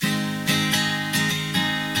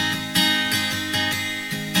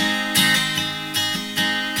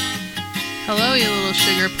Hello, you little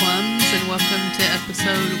sugar plums, and welcome to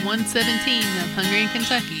episode 117 of Hungry in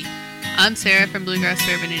Kentucky. I'm Sarah from Bluegrass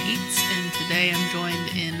Bourbon and Eats, and today I'm joined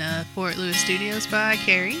in Fort Lewis Studios by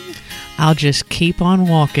Carrie. I'll just keep on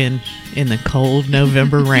walking in the cold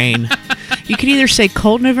November rain. You could either say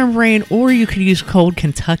cold November rain or you could use cold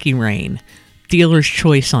Kentucky rain. Dealer's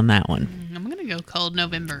choice on that one. I'm going to go cold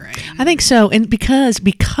November rain. I think so, and because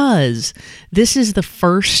this is the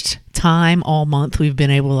first time all month we've been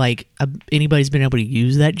able, anybody's been able to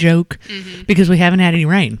use that joke, because we haven't had any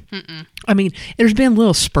rain. I mean, there's been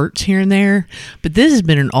little spurts here and there, but this has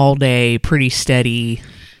been an all-day, pretty steady.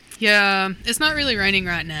 Yeah, it's not really raining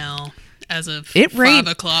right now as of 5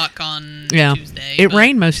 o'clock on Tuesday. It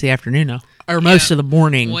rained most of the afternoon, though. Or most of the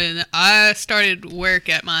morning. When I started work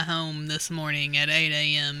at my home this morning at 8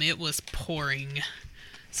 a.m., it was pouring.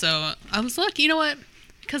 So I was lucky. You know what?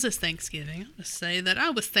 Because it's Thanksgiving, I'll just say that I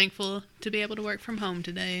was thankful to be able to work from home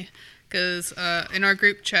today. Because in our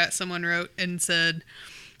group chat, someone wrote and said,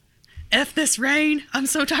 F this rain. I'm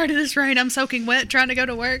so tired of this rain. I'm soaking wet trying to go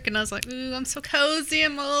to work. And I was like, ooh, I'm so cozy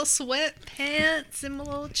in my little sweatpants in my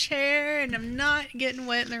little chair, and I'm not getting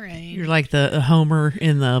wet in the rain. You're like the Homer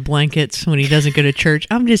in the blankets when he doesn't go to church.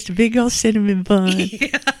 I'm just a big old cinnamon bun.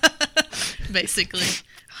 Yeah. Basically.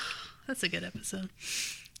 That's a good episode.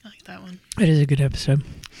 I like that one. It is a good episode.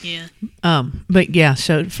 Yeah. But yeah,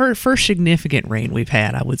 so for significant rain we've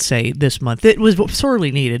had, I would say this month, it was sorely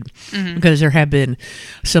needed, because there have been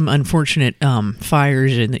some unfortunate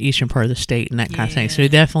fires in the eastern part of the state and that kind of thing. So we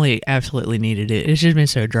definitely absolutely needed it. It's just been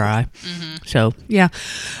so dry. So yeah,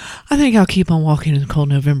 I think I'll keep on walking in the cold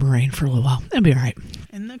November rain for a little while. It'll be all right.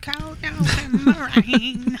 In the cold November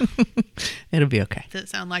rain. It'll be okay. Does it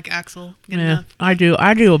sound like Axel? Yeah, I do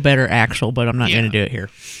a better Axel, but I'm not going to do it here.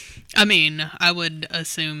 I mean, I would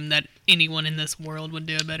assume that anyone in this world would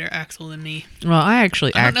do a better Axel than me. Well, I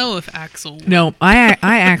don't know if Axel would. No, I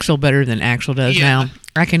Axel better than Axel does now.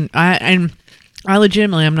 I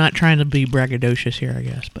legitimately, I'm not trying to be braggadocious here, I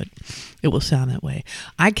guess, but it will sound that way.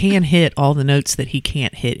 I can hit all the notes that he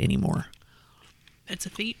can't hit anymore. It's a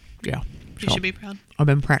feat. Yeah. You should be proud. I've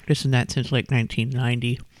been practicing that since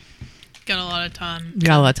 1990. Got a lot of time.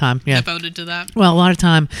 Yeah. Devoted to that. Well, a lot of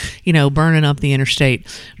time, burning up the interstate,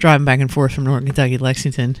 driving back and forth from Northern Kentucky to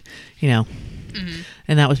Lexington, and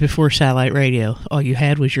that was before satellite radio. All you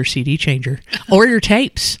had was your CD changer or your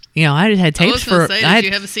tapes. I had tapes did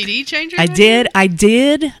you have a CD changer? I did.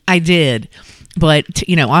 But,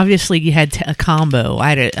 obviously you had a combo.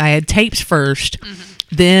 I had tapes first.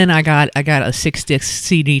 Then I got a 6-disc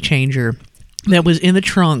CD changer that was in the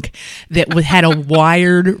trunk that had a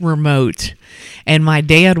wired remote, and my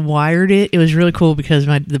dad wired it. It was really cool because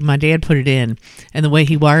my dad put it in, and the way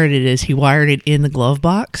he wired it is he wired it in the glove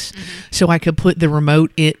box, so I could put the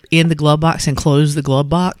remote in the glove box and close the glove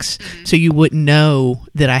box, so you wouldn't know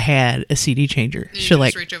that I had a CD changer. You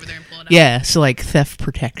just reach over there and pull it out. Yeah, so theft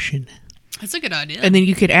protection. That's a good idea. And then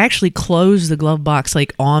you could actually close the glove box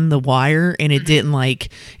on the wire, and it didn't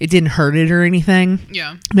hurt it or anything.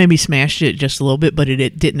 Yeah. Maybe smashed it just a little bit, but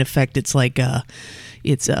it didn't affect its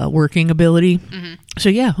working ability. So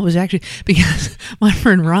yeah, it was actually because my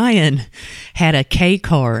friend Ryan had a K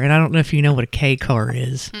car, and I don't know if you know what a K car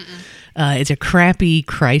is. It's a crappy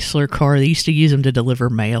Chrysler car. They used to use them to deliver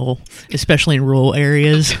mail, especially in rural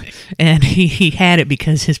areas. Okay. And he had it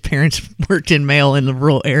because his parents worked in mail in the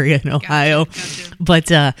rural area in Ohio. Gotcha.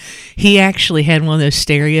 But he actually had one of those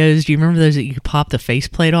stereos. Do you remember those that you could pop the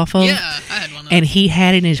faceplate off of? Yeah, I had one of those. And he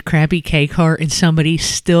had it in his crappy K car, and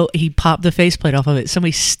he popped the faceplate off of it.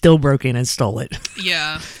 Somebody still broke in and stole it.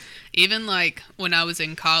 Yeah. Even when I was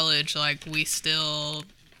in college, it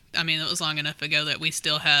was long enough ago that we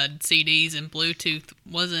still had CDs, and Bluetooth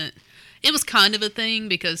it was kind of a thing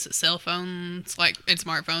because cell phones, and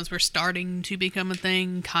smartphones were starting to become a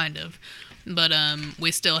thing, kind of. But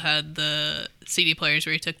we still had the CD players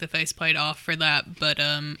where you took the faceplate off for that. But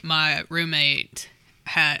my roommate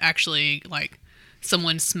had actually,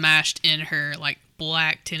 someone smashed in her,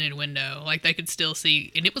 black tinted window. They could still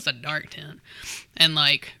see, and it was a dark tint, and,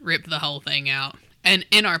 ripped the whole thing out. And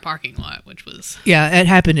in our parking lot, which was... Yeah, it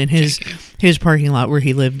happened in his parking lot where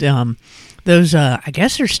he lived. Those, I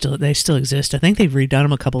guess they still exist. I think they've redone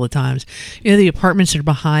them a couple of times. The apartments that are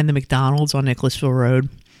behind the McDonald's on Nicholasville Road.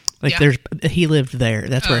 He lived there.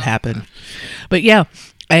 That's where it happened. But yeah,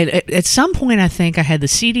 at some point I think I had the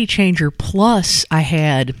CD changer, plus I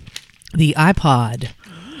had the iPod.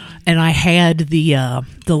 And I had the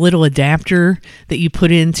little adapter that you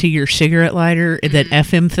put into your cigarette lighter, that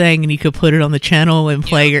FM thing, and you could put it on the channel and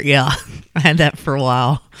play. I had that for a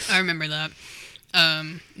while. I remember that.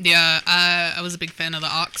 I was a big fan of the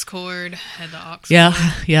aux cord. Had the aux cord.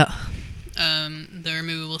 Yeah. The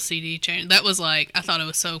removable CD changer. That was like, I thought it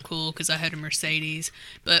was so cool because I had a Mercedes.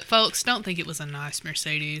 But folks, don't think it was a nice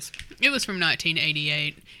Mercedes. It was from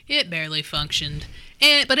 1988. It barely functioned.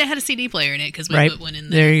 But it had a CD player in it because we put one in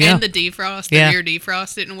there. There you and go. the defrost, the rear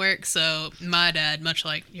defrost didn't work. So my dad, much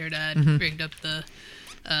like your dad, rigged up the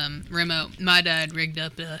remote. My dad rigged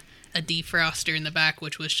up a defroster in the back,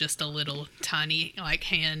 which was just a little tiny like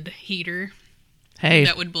hand heater. Hey,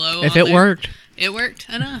 that would blow. If it worked. It worked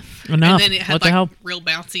enough. And then it had what the hell? real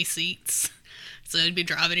bouncy seats. So you'd be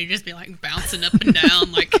driving, you'd just be like bouncing up and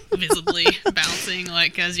down, like visibly bouncing,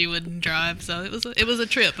 like as you would drive. So it was a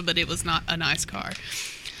trip, but it was not a nice car.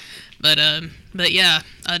 But yeah,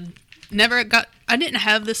 I didn't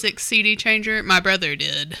have the 6 CD changer. My brother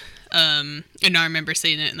did. And I remember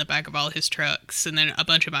seeing it in the back of all his trucks, and then a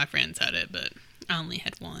bunch of my friends had it, but I only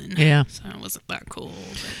had one. Yeah. So it wasn't that cool.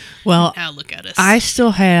 Well, now look at us. I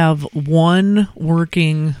still have one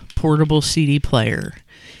working portable CD player,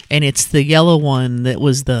 and it's the yellow one that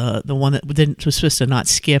was the one that was supposed to not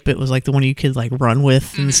skip. It was like the one you could like run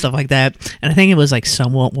with and stuff like that. And I think it was like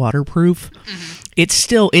somewhat waterproof. It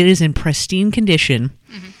is in pristine condition.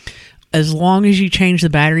 As long as you change the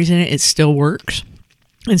batteries in it, it still works.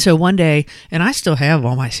 And so one day, and I still have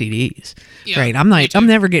all my CDs, right? I'm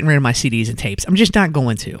never getting rid of my CDs and tapes. I'm just not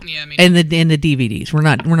going to. Yeah, and the DVDs, we're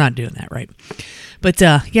not doing that, right? But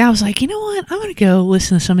I was like, you know what? I'm gonna go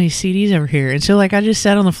listen to some of these CDs over here. And so like I just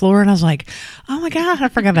sat on the floor and I was like, oh my god, I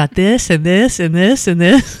forgot about this and this and this and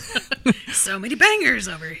this. So many bangers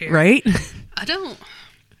over here, right? I don't.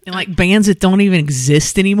 And like bands that don't even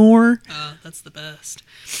exist anymore. Oh, that's the best.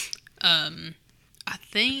 I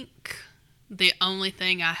think the only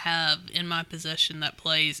thing I have in my possession that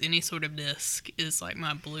plays any sort of disc is like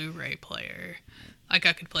my Blu-ray player. Like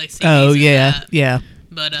I could play CDs. Oh yeah, that. yeah.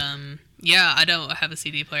 But yeah, I don't have a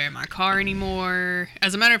CD player in my car anymore.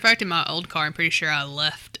 As a matter of fact, in my old car, I'm pretty sure I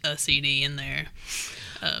left a CD in there.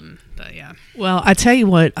 But yeah. Well, I tell you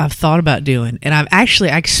what I've thought about doing, and I've actually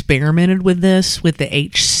experimented with this with the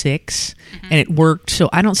H6, and it worked. So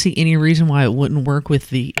I don't see any reason why it wouldn't work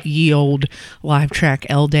with the ye old LiveTrack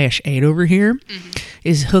L-8 over here.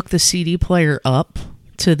 Is hook the CD player up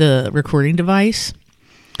to the recording device,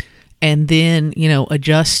 and then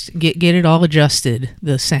adjust, get it all adjusted,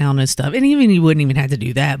 the sound and stuff. And even you wouldn't even have to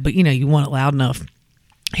do that, but you want it loud enough.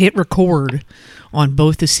 Hit record on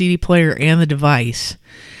both the CD player and the device.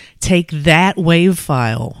 Take that WAV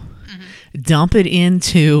file, dump it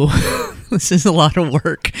into, this is a lot of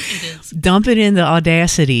work. It is. Dump it into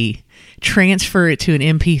Audacity, transfer it to an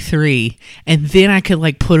MP3, and then I could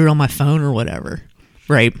like put it on my phone or whatever,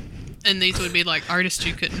 right? And these would be like artists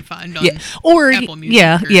you couldn't find on Apple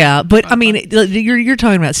Music. Yeah. But I mean, you're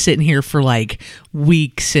talking about sitting here for like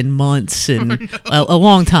weeks and months and a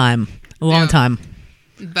long time, time.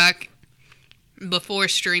 Back before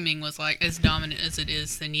streaming was like as dominant as it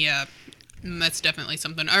is, then yeah, that's definitely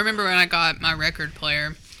something. I remember when I got my record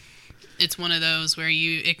player, it's one of those where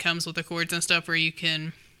it comes with the cords and stuff where you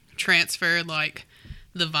can transfer like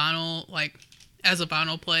the vinyl, like as a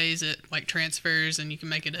vinyl plays, it like transfers and you can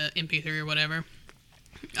make it a MP3 or whatever.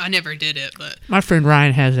 I never did it, but my friend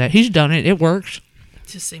Ryan has that. He's done it. It works. It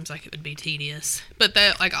just seems like it would be tedious. But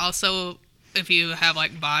that like also if you have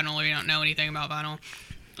like vinyl or you don't know anything about vinyl,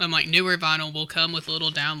 like newer vinyl will come with little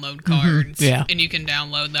download cards, and you can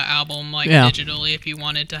download the album like digitally if you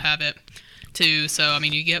wanted to have it too. So I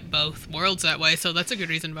mean, you get both worlds that way. So that's a good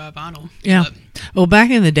reason to buy vinyl. Yeah. Well, back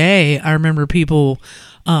in the day, I remember people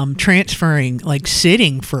transferring, like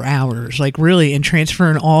sitting for hours, like really, and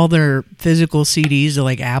transferring all their physical CDs to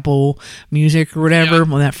like Apple Music or whatever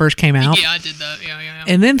when that first came out. Yeah, I did that. Yeah.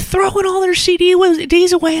 And then throwing all their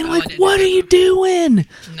CDs away, and like, what are you doing?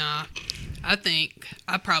 Nah. I think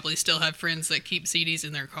I probably still have friends that keep CDs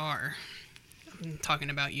in their car. I'm talking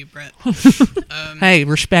about you, Brett. Hey,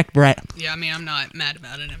 respect Brett. Yeah, I mean, I'm not mad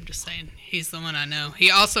about it. I'm just saying he's the one I know. He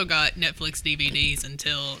also got Netflix DVDs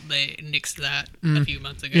until they nixed that a few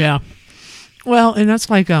months ago. Yeah. Well, and that's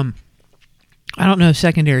like, I don't know if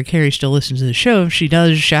Secondary Carrie still listens to the show. If she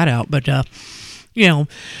does, shout out. But,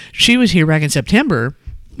 she was here back in September.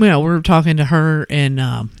 We were talking to her and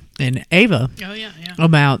Ava. Oh, yeah.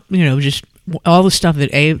 About, just all the stuff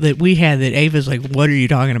that we had that Ava's like, what are you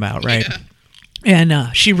talking about, right? Yeah.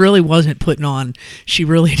 And she really wasn't putting on, she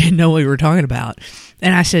really didn't know what we were talking about.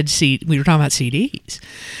 And I said, we were talking about CDs.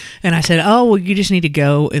 And I said, oh, well, you just need to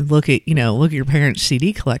go and look at your parents'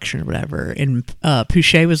 CD collection or whatever. And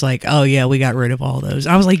Pouchet was like, oh, yeah, we got rid of all those.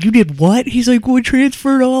 I was like, you did what? He's like, we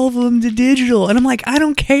transferred all of them to digital. And I'm like, I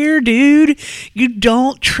don't care, dude. You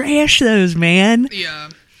don't trash those, man. Yeah.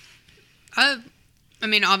 I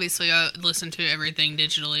mean, obviously, I listen to everything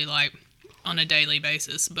digitally, like on a daily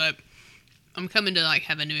basis, but I'm coming to like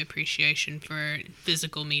have a new appreciation for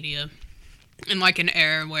physical media in like an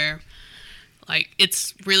era where like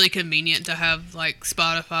it's really convenient to have like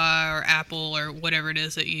Spotify or Apple or whatever it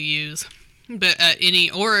is that you use, but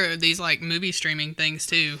or these like movie streaming things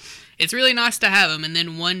too. It's really nice to have them, and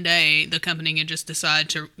then one day the company can just decide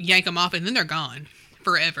to yank them off, and then they're gone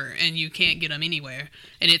forever, and you can't get them anywhere.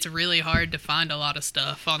 And it's really hard to find a lot of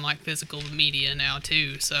stuff on like physical media now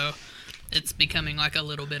too. So it's becoming like a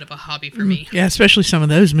little bit of a hobby for me. Yeah, especially some of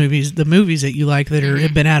those movies, the movies that you like that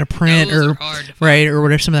have been out of print or right or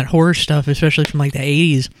whatever, some of that horror stuff, especially from like the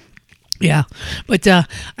 80s. Yeah, but I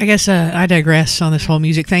guess I digress on this whole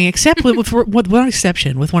music thing, except with one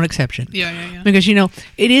exception. Yeah. Because,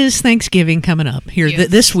 it is Thanksgiving coming up here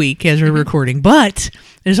this week as we're recording, but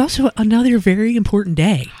there's also another very important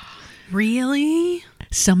day. Really?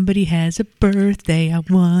 Somebody has a birthday, I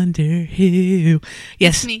wonder who.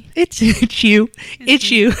 Yes, it's me. It's you.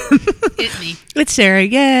 It's you. It's me. It's Sarah,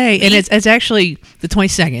 yay. Me? And it's actually the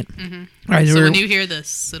 22nd. Mm-hmm. Right, so when you hear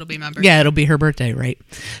this, it'll be my birthday. Yeah, it'll be her birthday, right?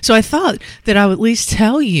 So I thought that I would at least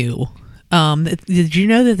tell you, did you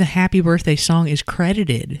know that the Happy Birthday song is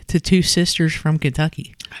credited to two sisters from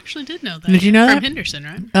Kentucky? I actually did know that. Did you know that? From Henderson,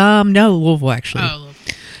 right? No, Louisville, actually. Oh,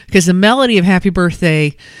 Louisville. Because the melody of Happy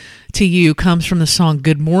Birthday to You comes from the song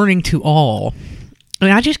Good Morning to All. I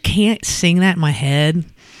mean, I just can't sing that in my head.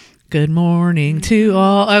 Good morning to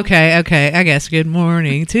all. Okay, I guess. Good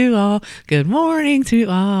morning to all. Good morning to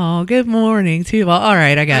all. Good morning to all. All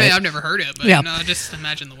right, I got it. I've never heard it, but I just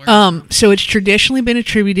imagine the words. So it's traditionally been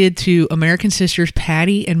attributed to American sisters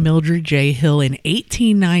Patty and Mildred J. Hill in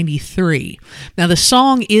 1893. Now, the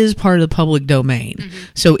song is part of the public domain,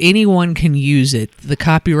 so anyone can use it. The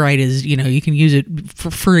copyright is, you can use it for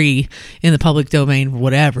free in the public domain,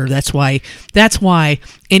 whatever. That's why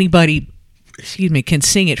anybody can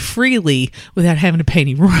sing it freely without having to pay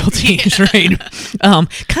any royalties, right? Kind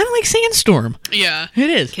of like Sandstorm. Yeah.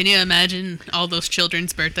 It is. Can you imagine all those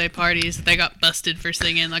children's birthday parties? They got busted for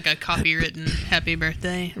singing like a copywritten happy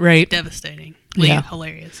birthday. Right. Devastating. Yeah.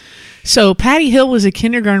 Hilarious. So Patty Hill was a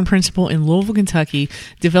kindergarten principal in Louisville, Kentucky,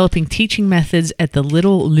 developing teaching methods at the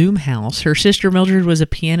Little Loom House. Her sister Mildred was a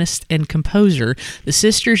pianist and composer. The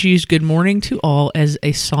sisters used Good Morning to All as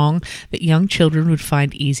a song that young children would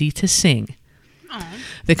find easy to sing. Aww.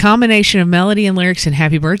 The combination of melody and lyrics in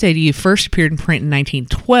Happy Birthday to You first appeared in print in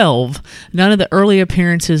 1912. None of the early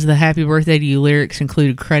appearances of the Happy Birthday to You lyrics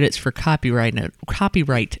included credits for copyright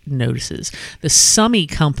notices. The Summey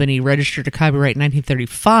Company registered a copyright in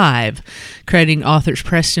 1935, crediting authors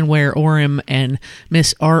Preston Ware Orem and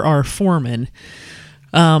Miss R.R. Foreman.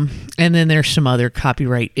 And then there's some other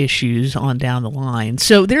copyright issues on down the line.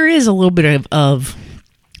 So there is a little bit of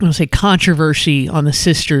controversy on the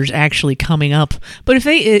sisters actually coming up, but if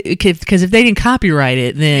they didn't copyright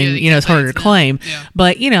it, then it's harder to claim. Yeah.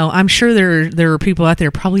 But I'm sure there are people out there,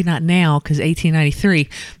 probably not now because 1893,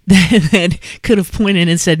 that could have pointed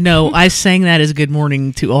and said, "No, I sang that as Good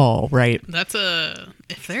Morning to All." Right?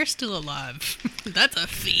 If they're still alive, that's a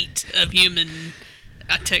feat of human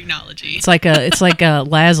technology. It's like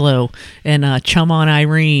Laszlo and Chum on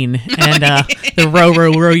Irene and the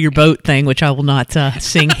row your boat thing, which I will not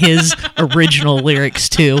sing his original lyrics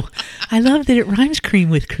to. I love that it rhymes cream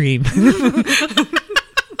with cream.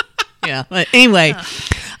 Yeah. But anyway,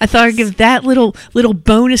 I thought I'd give that little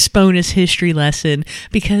bonus history lesson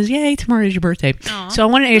because yay, tomorrow is your birthday. Aww, so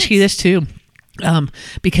I want to ask you this too.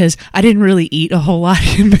 Because I didn't really eat a whole lot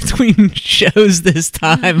in between shows this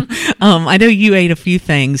time. I know you ate a few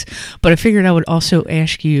things, but I figured I would also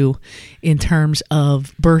ask you in terms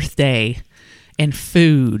of birthday and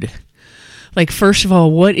food. Like, first of all,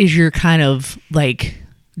 what is your kind of like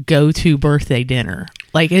go-to birthday dinner?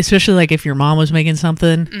 Like, especially like if your mom was making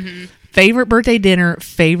something. Mm-hmm. Favorite birthday dinner,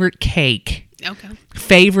 favorite cake. Okay.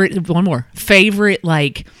 Favorite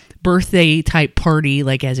like birthday type party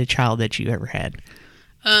like as a child that you ever had?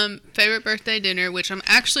 Favorite birthday dinner, which I'm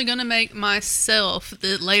actually going to make myself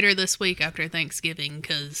later this week after Thanksgiving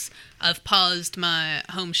because I've paused my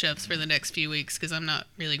home chefs for the next few weeks because I'm not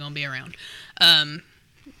really going to be around.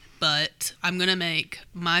 But I'm going to make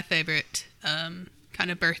my favorite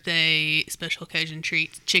kind of birthday special occasion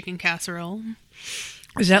treat, chicken casserole.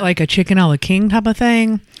 Is that like a chicken a la king type of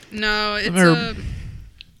thing? No, it's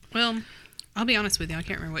well, I'll be honest with you. I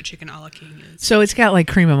can't remember what chicken a la king is. So it's got like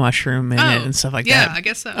cream of mushroom in it and stuff like that. Yeah, I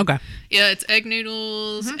guess so. Okay. Yeah, it's egg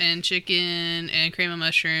noodles and chicken and cream of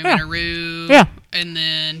mushroom and a roux. Yeah. And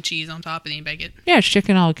then cheese on top and then you bake it. Yeah, it's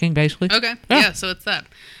chicken a la king basically. Okay. Yeah, so it's that.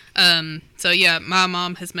 So yeah, my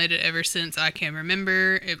mom has made it ever since I can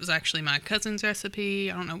remember. It was actually my cousin's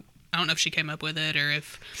recipe. I don't know I don't know if she came up with it or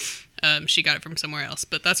if she got it from somewhere else,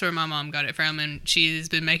 but that's where my mom got it from, and she's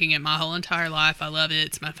been making it my whole entire life. I love it.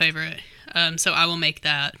 It's my favorite. So I will make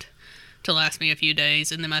that to last me a few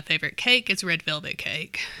days. And then my favorite cake is red velvet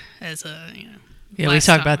cake as a, Yeah, we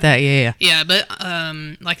talked about that. Yeah. Yeah, but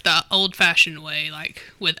like the old-fashioned way, like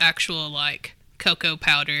with actual like cocoa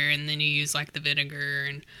powder, and then you use like the vinegar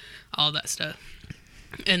and all that stuff.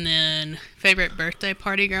 And then favorite birthday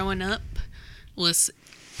party growing up was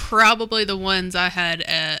probably the ones I had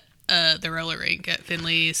at the roller rink at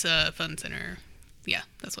Finley's Fun Center. Yeah,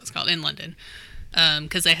 that's what it's called, in London.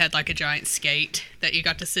 Because they had like a giant skate that you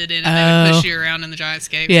got to sit in, and they would push you around in the giant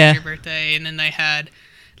skate for your birthday. And then they had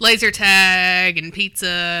laser tag and pizza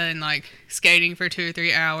and like skating for 2 or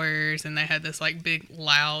 3 hours. And they had this like big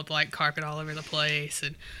loud like carpet all over the place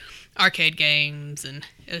and arcade games. And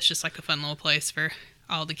it was just like a fun little place for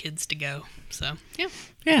all the kids to go. So,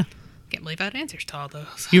 yeah. Can't believe I had answers to all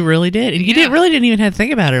those. You really did. And you didn't even have to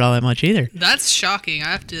think about it all that much either. That's shocking. I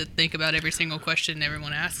have to think about every single question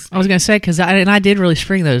everyone asks me. I was going to say, because I did really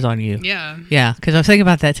spring those on you. Yeah. Yeah, because I was thinking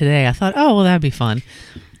about that today. I thought, oh, well, that'd be fun.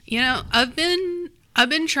 I've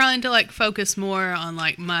been trying to like focus more on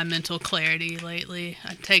like my mental clarity lately.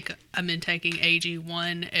 I've been taking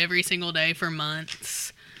AG1 every single day for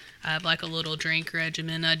months. I have like a little drink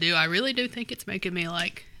regimen I do. I really do think it's making me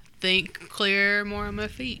like think clear more on my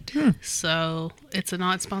feet. So it's a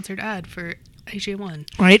not-sponsored ad for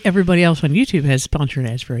AG1. Right, everybody else on YouTube has sponsored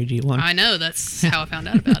ads for AG1. I know, that's how I found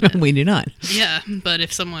out about it. We do not. Yeah, but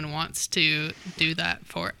if someone wants to do that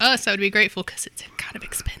for us, I would be grateful because it's kind of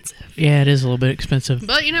expensive. Yeah, it is a little bit expensive.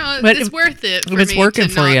 But it's worth it for it's me working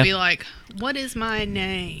to for not you. be like, what is my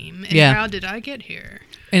name and how did I get here?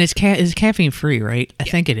 And it's caffeine free, right? I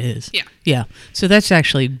think it is. Yeah. Yeah. So that's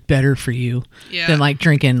actually better for you than like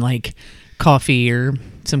drinking like coffee or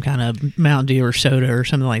some kind of Mountain Dew or soda or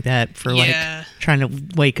something like that for like trying to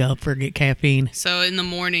wake up or get caffeine. So in the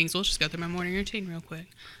mornings, we'll just go through my morning routine real quick.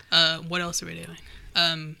 What else are we doing?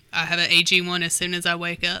 I have an AG1 as soon as I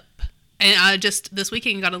wake up. And I just, this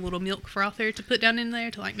weekend, got a little milk frother to put down in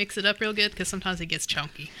there to like mix it up real good because sometimes it gets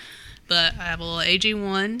chunky. But I have a little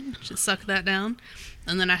AG1, just suck that down.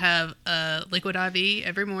 And then I have liquid IV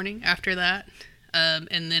every morning after that.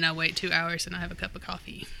 And then I wait 2 hours and I have a cup of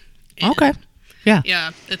coffee. And okay. Yeah.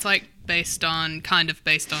 Yeah. It's like based on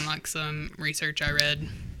like some research I read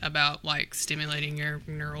about like stimulating your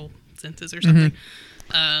neural senses or something.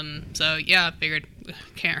 So yeah, I figured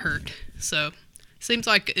can't hurt. So seems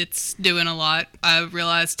like it's doing a lot. I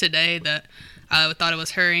realized today that I thought I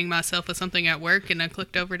was hurrying myself with something at work, and I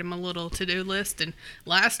clicked over to my little to-do list, and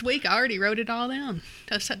last week I already wrote it all down.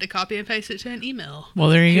 I just had to copy and paste it to an email. Well,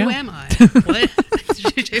 there you go. Who am I? What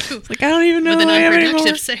did you do? It's like, I don't even know with who an I am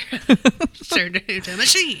unproductive anymore. Sarah to a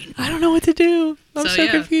machine. I don't know what to do. I'm so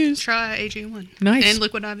confused. Try AG1. Nice. And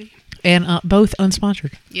liquid IV. And both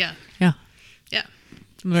unsponsored. Yeah. Yeah. Yeah.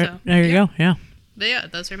 There you go. Yeah. But yeah,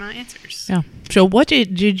 those are my answers. Yeah. So what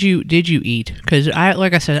did you eat? Because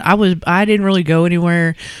like I said, I didn't really go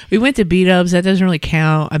anywhere. We went to B-Dubs. That doesn't really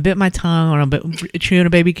count. I bit my tongue on chewing a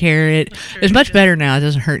baby carrot. It's much better now. It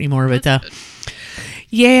doesn't hurt anymore. But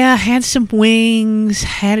yeah, had some wings.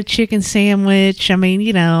 Had a chicken sandwich. I mean,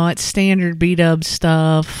 it's standard B-Dubs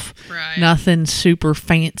stuff. Right. Nothing super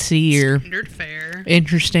fancy or standard fare.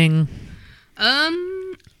 Interesting.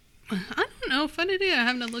 I don't know. Funny day. I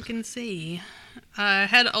have to look and see. I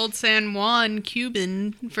had Old San Juan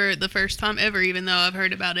Cuban for the first time ever, even though I've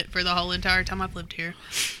heard about it for the whole entire time I've lived here.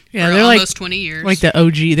 Yeah, for they're almost 20 years. Like the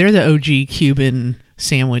OG. They're the OG Cuban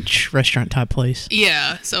sandwich restaurant type place.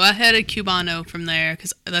 Yeah, so I had a Cubano from there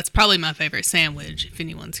because that's probably my favorite sandwich. If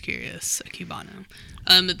anyone's curious, a Cubano.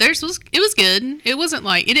 It was good. It wasn't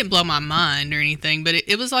like, it didn't blow my mind or anything, but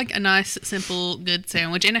it was like a nice, simple, good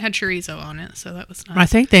sandwich, and it had chorizo on it, so that was nice. I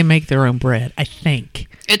think they make their own bread. I think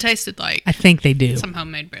it tasted like, I think they do, some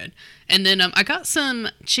homemade bread. And then I got some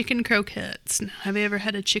chicken croquettes. Have you ever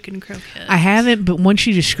had a chicken croquette? I haven't, but once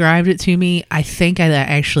you described it to me, I think I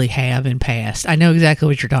actually have in past. I know exactly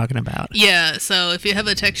what you're talking about. Yeah, so if you have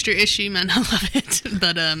a texture issue, you might not love it,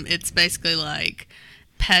 but it's basically like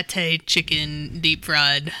pate chicken deep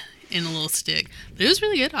fried in a little stick. But it was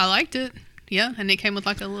really good. I liked it. Yeah, and it came with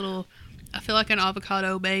like a little, I feel like an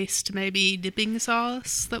avocado based maybe dipping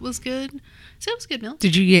sauce that was good. So it was a good meal.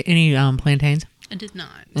 Did you get any plantains? I did not.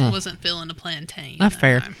 I wasn't feeling a plantain. That's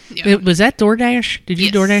fair. Yeah. Was that DoorDash? Did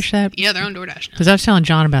you DoorDash that? Yeah, they're on DoorDash now. Because I was telling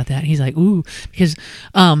John about that. He's like, ooh, because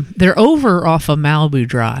they're over off of Malibu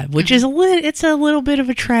Drive, which is it's a little bit of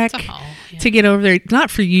a trek to get over there.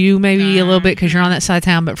 Not for you, maybe a little bit because you're on that side of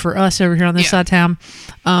town, but for us over here on this side of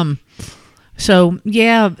town. So,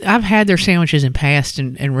 yeah, I've had their sandwiches in past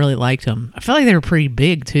and really liked them. I felt like they were pretty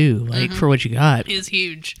big, too, like, for what you got. It was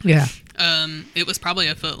huge. Yeah. It was probably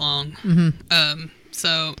a foot long.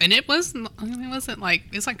 So, and it wasn't like,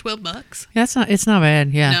 it's like $12. Yeah, it's not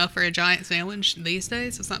bad, yeah. No, for a giant sandwich these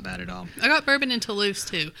days, it's not bad at all. I got bourbon and Toulouse,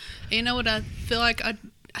 too. And you know what I feel like? I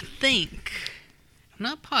think, I'm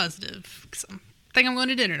not positive, because I think I'm going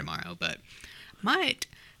to dinner tomorrow, but I might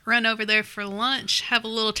run over there for lunch, have a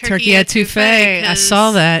little turkey etouffee. I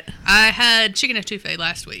saw that. I had chicken etouffee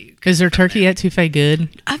last week. Is their turkey etouffee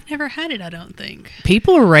good? I've never had it, I don't think.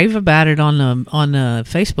 People rave about it on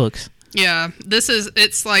Facebooks. Yeah,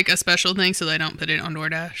 it's like a special thing, so they don't put it on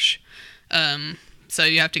DoorDash. So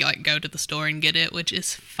you have to like go to the store and get it, which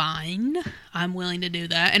is fine. I'm willing to do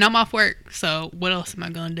that, and I'm off work, so what else am I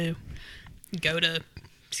going to do? Go to,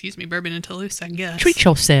 bourbon and Toulouse, I guess. Treat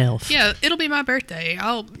yourself. Yeah, it'll be my birthday.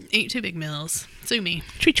 I'll eat 2 big meals. Sue me.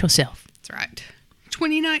 Treat yourself. That's right.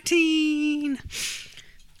 2019.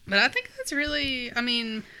 But I think that's really,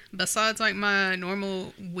 besides like my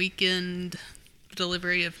normal weekend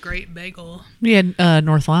delivery of Great Bagel. We had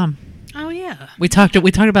North Lime. Oh yeah. We talked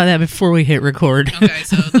about that before we hit record. Okay,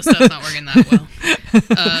 so the stuff's not working that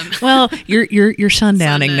Well, well. you're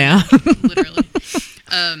sundowning now. Literally.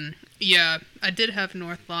 Yeah, I did have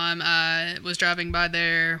North Lime. I was driving by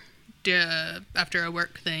there after a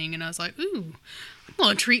work thing, and I was like, ooh, I'm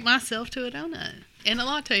going to treat myself to a donut. And a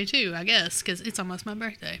latte, too, I guess, because it's almost my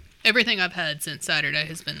birthday. Everything I've had since Saturday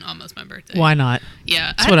has been almost my birthday. Why not?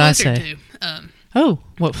 Yeah. That's what I say. Too. Oh,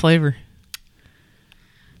 what flavor?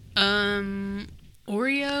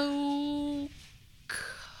 Oreo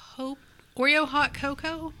hot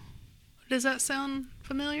cocoa. Does that sound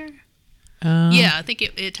familiar? Yeah, I think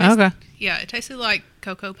it tastes. Okay. Yeah, it tasted like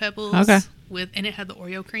Cocoa Pebbles. Okay. And it had the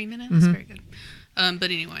Oreo cream in it. It's very good. But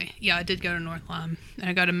anyway, yeah, I did go to North Lime, and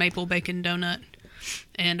I got a maple bacon donut,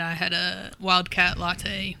 and I had a Wildcat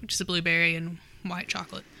latte, which is a blueberry and white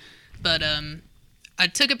chocolate. But I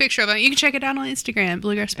took a picture of it. You can check it out on Instagram,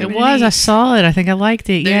 Bluegrass Bourbon. It was. I saw it. I think I liked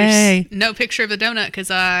it. There's Yay. no picture of the donut because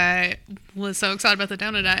I was so excited about the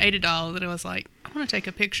donut. I ate it all that I was like, I want to take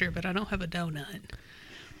a picture, but I don't have a donut.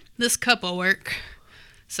 This cup will work.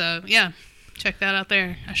 So, yeah, check that out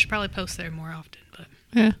there. I should probably post there more often, but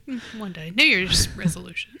yeah, one day. New Year's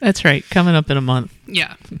resolution. That's right. Coming up in a month.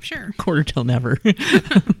 Yeah, sure. Quarter till never.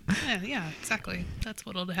 Yeah, exactly. That's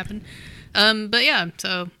what'll happen. But yeah,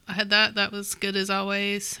 so I had that. That was good as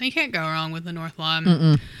always. You can't go wrong with the North Lime.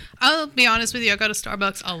 Mm-mm. I'll be honest with you. I go to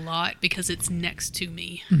Starbucks a lot because it's next to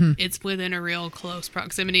me. It's within a real close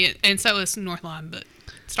proximity, and so is North Lime, but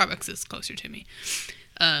Starbucks is closer to me.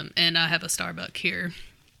 And I have a Starbucks here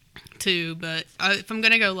too, but if I'm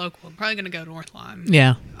going to go local, I'm probably going to go to North Lime.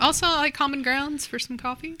 Yeah. Also, I like Common Grounds for some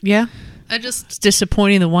coffee. Yeah. It's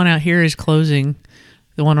disappointing the one out here is closing.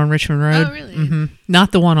 The one on Richmond Road. Oh, really?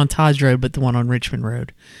 Not the one on Todd's Road, but the one on Richmond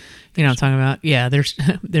Road. You know what I'm talking about? Yeah,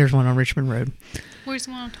 there's one on Richmond Road. Where's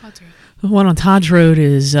the one on Todd's Road? The one on Todd's Road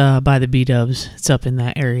is by the B-Dubs. It's up in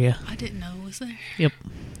that area. I didn't know it was there. Yep.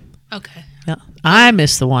 Okay. Yeah. I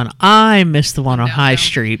miss the one on High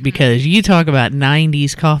Street because you talk about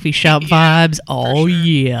 90s coffee shop vibes. Oh, sure.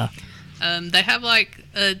 Yeah. They have like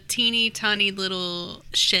a teeny tiny little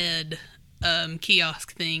shed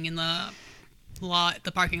kiosk thing in the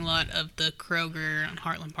parking lot of the Kroger on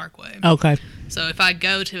Heartland Parkway. Okay. So if I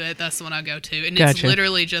go to it, that's the one I go to. And Gotcha. It's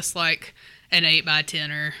literally just like an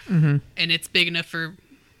 8x10er. And it's big enough for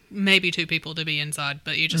maybe 2 people to be inside,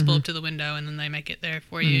 but you just pull up to the window and then they make it there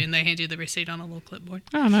for you and they hand you the receipt on a little clipboard.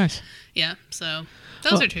 Oh, nice. Yeah, so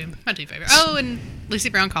those are my 2 favorites. Oh, and Lucy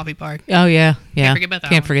Brown Coffee Park. Oh, yeah. Can't forget about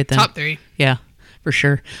that. Can't forget that. Top 3. Yeah, for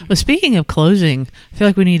sure. Well, speaking of closing, I feel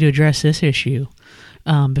like we need to address this issue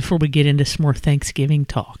before we get into some more Thanksgiving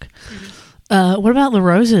talk. What about La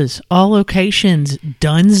Rosa's? All locations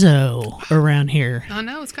dunzo around here. I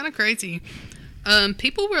know, it's kind of crazy.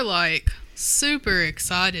 People were like super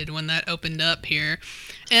excited when that opened up here.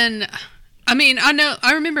 And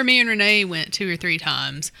I remember me and Renee went 2 or 3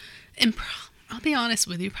 times. And I'll be honest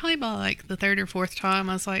with you, probably by like the 3rd or 4th time,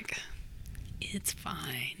 I was like, it's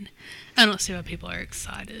fine. I don't see why people are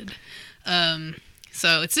excited.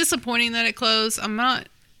 So it's disappointing that it closed. I'm not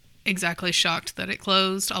exactly shocked that it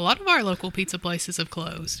closed. A lot of our local pizza places have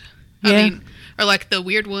closed. Yeah. Or like the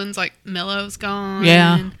weird ones, like Mello's gone.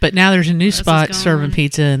 Yeah, but now there's a new spot serving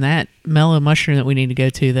pizza, and that Mellow Mushroom that we need to go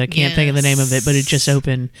to, that I can't think of the name of it, but it just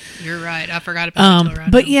opened. You're right. I forgot about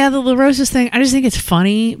it. But yeah, the La Rosa's thing, I just think it's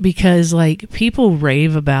funny because like people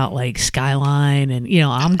rave about like Skyline, and you know,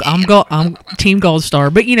 I'm Team Gold Star,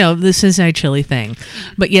 but you know, the Cincinnati chili thing.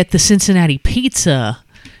 But yet the Cincinnati pizza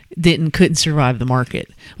couldn't survive the market,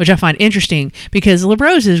 which I find interesting because La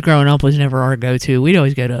Rosa's growing up was never our go-to. We'd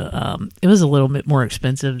always go to it was a little bit more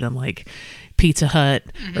expensive than like Pizza Hut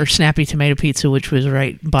or Snappy Tomato Pizza, which was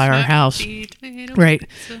right by our house. Right.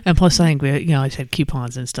 Pizza. And plus I think we always had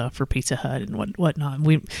coupons and stuff for Pizza Hut and whatnot.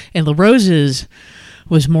 And La Rosa's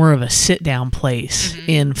was more of a sit-down place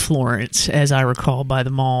in Florence, as I recall, by the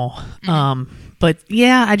mall. But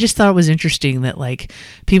yeah, I just thought it was interesting that like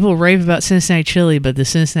people rave about Cincinnati chili, but the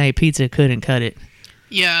Cincinnati pizza couldn't cut it.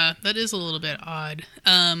 Yeah, that is a little bit odd.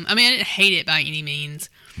 I mean, I didn't hate it by any means,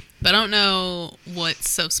 but I don't know what's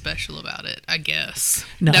so special about it. I guess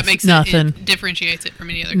that makes nothing. It differentiates it from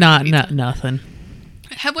any other kind of pizza. Nothing.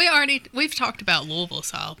 Have we've talked about Louisville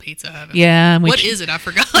style pizza, haven't we? Yeah. What is it? I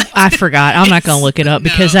forgot. I forgot. I'm not going to look it up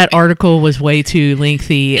because that article was way too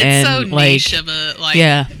lengthy. It's and so like, niche of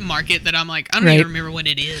a market that I'm like, I don't even remember what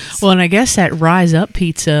it is. Well, and I guess that Rise Up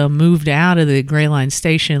Pizza moved out of the Gray Line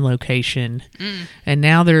Station location. And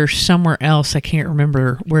now they're somewhere else. I can't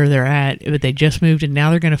remember where they're at, but they just moved and now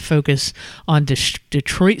they're going to focus on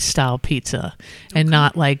Detroit style pizza and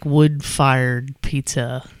not like wood fired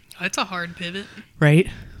pizza. It's a hard pivot. Right?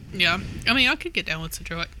 Yeah. I mean, I could get down with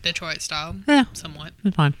Detroit style. Yeah. Somewhat.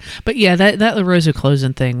 It's fine. But yeah, that La Rosa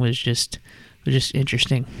closing thing was just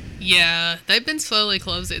interesting. Yeah. They've been slowly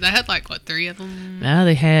closing. They had like, 3 of them? No,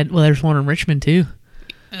 they had, there's one in Richmond too.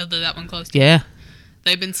 Oh, did that one close? Yeah.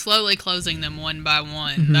 They've been slowly closing them one by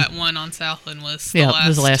one. That one on Southland was the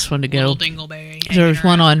last one to go. Little Dingleberry. There was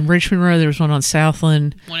one on Richmond Road. There was one on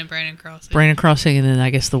Southland. One in Brandon Crossing. And then I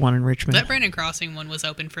guess the one in Richmond. That Brandon Crossing one was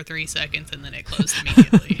open for 3 seconds and then it closed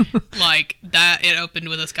immediately. Like that, it opened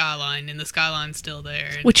with a skyline and the skyline's still there.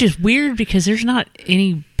 Which is weird because there's not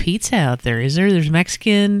any pizza out there, is there? There's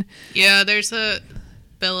Mexican. Yeah, there's a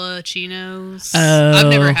Bella Chino's. Oh, I've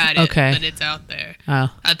never had it, okay. but it's out there.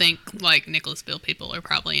 Oh. I think like Nicholasville people are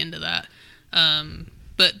probably into that.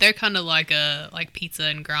 But they're kind of like pizza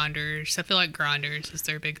and grinders. I feel like grinders is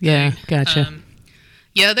their big thing. Yeah, gotcha.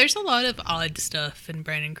 Yeah, there's a lot of odd stuff in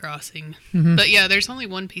Brandon Crossing. But yeah, there's only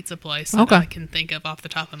one pizza place that I can think of off the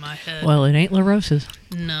top of my head. Well, it ain't La Rosa's.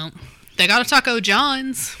 No. They got a Taco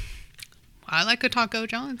John's. I like a Taco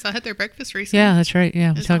John's. I had their breakfast recently. Yeah, that's right.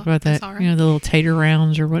 Yeah, we talked about that. Right. You know, the little tater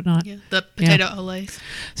rounds or whatnot. Yeah, the potato olays.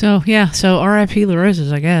 So, yeah. So, R.I.P. La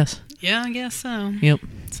Rosa's, I guess. Yeah, I guess so. Yep.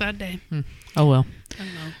 Sad day. Oh, well. I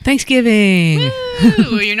don't know. Thanksgiving.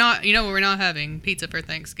 Woo! We're not having pizza for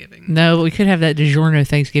Thanksgiving. No, but we could have that DiGiorno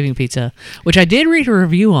Thanksgiving pizza, which I did read a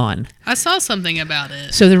review on. I saw something about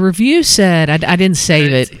it. So the review said, I didn't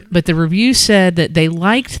save it, but the review said that they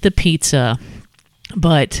liked the pizza,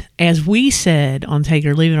 but as we said on Take It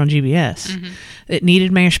or Leave It on GBS, it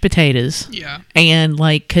needed mashed potatoes. Yeah. And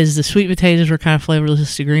because the sweet potatoes were kind of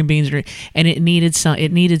flavorless, the green beans and it needed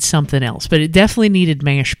something else, but it definitely needed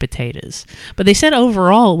mashed potatoes. But they said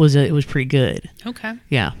overall it was pretty good. Okay.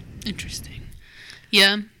 Yeah. Interesting.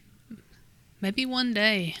 Yeah. Maybe one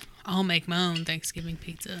day I'll make my own Thanksgiving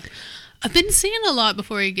pizza. I've been seeing a lot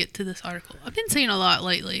before we get to this article. I've been seeing a lot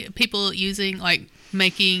lately. People using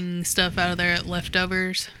making stuff out of their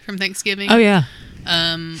leftovers from Thanksgiving. Oh yeah.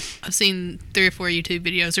 I've seen 3 or 4 YouTube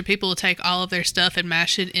videos where people will take all of their stuff and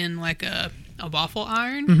mash it in like a waffle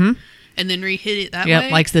iron and then reheat it that way. Yeah,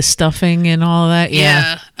 like the stuffing and all of that.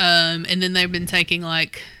 Yeah. And then they've been taking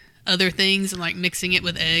like other things and like mixing it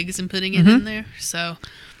with eggs and putting it in there. So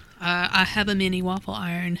I have a mini waffle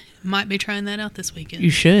iron. Might be trying that out this weekend.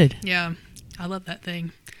 You should. Yeah. I love that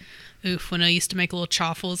thing. Oof, when I used to make little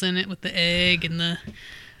chaffles in it with the egg and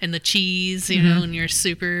the cheese, you know, and you're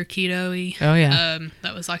super keto-y. Oh, yeah.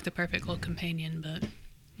 That was like the perfect little companion, but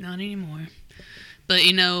not anymore. But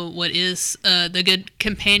you know what is the good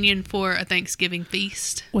companion for a Thanksgiving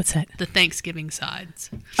feast? What's that? The Thanksgiving sides.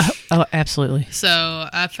 Oh, absolutely. So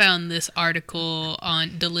I found this article on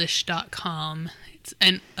delish.com. It's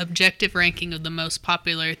an objective ranking of the most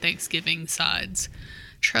popular Thanksgiving sides.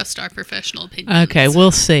 Trust our professional opinions. Okay,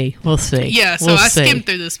 we'll see. Yeah, so I skimmed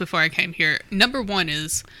through this before I came here. Number 1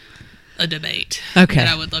 is a debate. Okay. That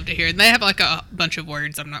I would love to hear. And they have like a bunch of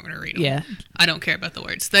words. I'm not going to read them. Yeah. I don't care about the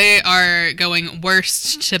words. They are going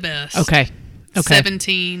worst to best. Okay.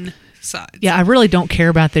 17 sides. Yeah, I really don't care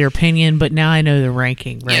about their opinion, but now I know the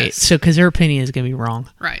ranking, right? Yes. So, because their opinion is going to be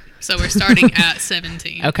wrong. Right. So we're starting at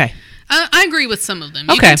 17. Okay. I agree with some of them.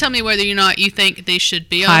 You can tell me whether or not you think they should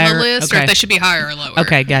be on the list or if they should be higher or lower.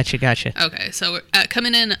 Okay, gotcha. Okay, so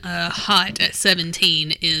coming in hot at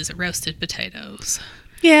 17 is roasted potatoes.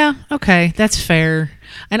 Yeah, okay, that's fair.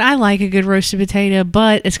 And I like a good roasted potato,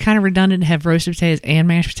 but it's kind of redundant to have roasted potatoes and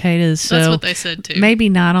mashed potatoes. So that's what they said too. Maybe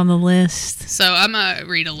not on the list. So I might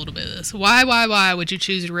read a little bit of this. Why would you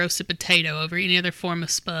choose a roasted potato over any other form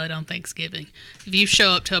of spud on Thanksgiving? If you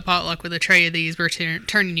show up to a potluck with a tray of these, we're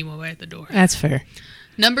turning you away at the door. That's fair.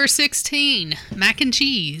 Number 16, mac and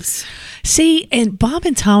cheese. See, and Bob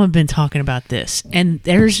and Tom have been talking about this, and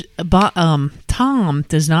Tom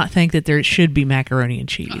does not think that there should be macaroni and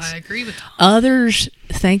cheese. I agree with Tom. Others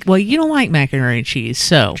think, well, you don't like macaroni and cheese,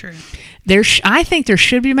 so True. I think there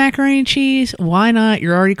should be macaroni and cheese. Why not?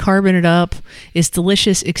 You're already carbing it up. It's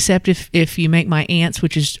delicious, except if you make my aunt's,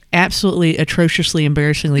 which is absolutely atrociously,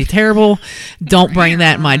 embarrassingly terrible. Don't bring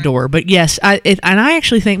that in my door. But yes, I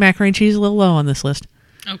actually think macaroni and cheese is a little low on this list.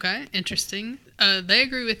 Okay, interesting. They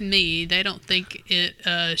agree with me. They don't think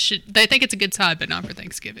it should. They think it's a good side, but not for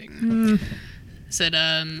Thanksgiving. Said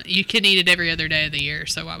you can eat it every other day of the year,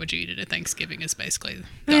 so why would you eat it at Thanksgiving? Is basically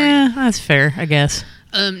the argument. That's fair, I guess.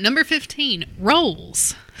 Number 15,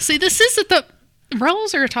 rolls. See, this isn't the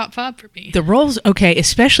rolls are a top 5 for me. The rolls, okay,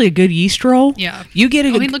 especially a good yeast roll. Yeah, you get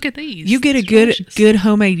a. look at these. You get a good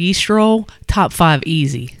homemade yeast roll. Top 5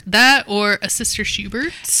 easy. That or a Sister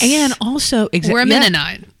Schubert's, and also or a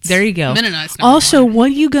Mennonite. There you go. Mennonite's also, what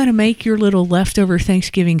are you going to make your little leftover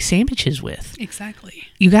Thanksgiving sandwiches with? Exactly.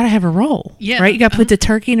 You got to have a roll. Yeah. Right? You got to put the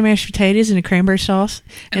turkey and the mashed potatoes and the cranberry sauce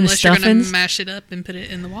and Unless the stuffings. you're going to mash it up and put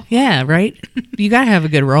it in the waffle. Yeah, right? You got to have a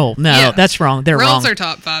good roll. No, Yeah. that's wrong. They're Rolls wrong. are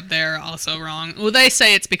top 5. They're also wrong. Well, they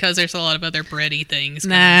say it's because there's a lot of other bready things.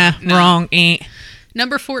 Nah, No. wrong.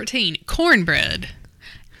 Number 14, cornbread.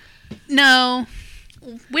 No,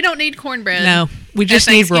 we don't need cornbread. No, we just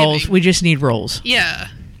need rolls. We just need rolls. Yeah,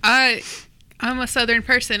 I'm a Southern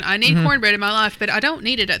person. I need cornbread in my life, but I don't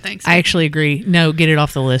need it at Thanksgiving. I actually agree. No, get it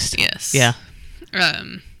off the list. Yes. Yeah.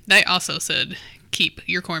 They also said keep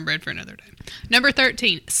your cornbread for another day. Number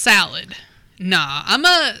 13, salad. Nah, I'm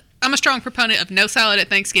a strong proponent of no salad at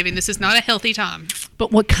Thanksgiving. This is not a healthy time.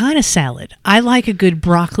 But what kind of salad? I like a good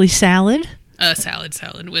broccoli salad.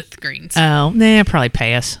 Salad with greens. Oh, nah, probably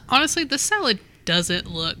pass. Honestly, the salad doesn't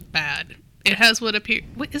look bad. It has what appears.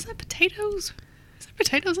 Wait, is that potatoes? Is there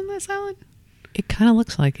potatoes in that salad? It kind of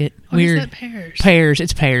looks like it. Or Weird. is that pears? Pears.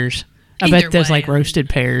 It's pears. I Either bet there's way, like roasted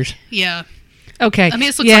pears. Yeah. Okay. I mean,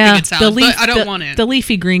 this looks like a good salad, but I don't want it. The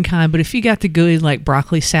leafy green kind, but if you got the good like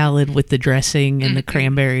broccoli salad with the dressing and the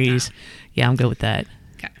cranberries, yeah, I'm good with that.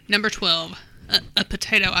 Okay. Number 12, a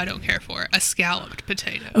potato I don't care for. A scalloped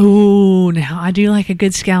potato. Oh, now I do like a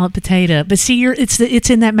good scalloped potato, but see, it's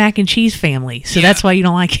in that mac and cheese family, so that's why you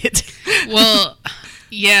don't like it. Well,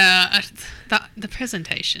 yeah, the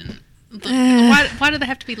presentation. Why do they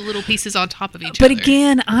have to be little pieces on top of each other? But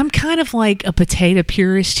again, I'm kind of like a potato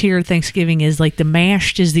purist here. Thanksgiving is like the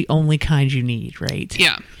mashed is the only kind you need, right?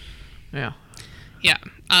 Yeah. Yeah. Yeah.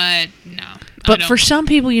 No. But for some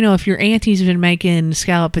people, if your auntie's been making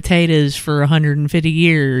scalloped potatoes for 150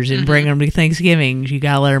 years and bringing them to Thanksgiving, you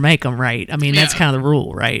got to let her make them, right? I mean, that's kind of the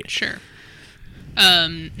rule, right? Sure.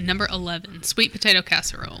 Number 11, sweet potato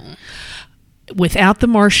casserole. Without the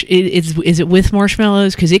is it with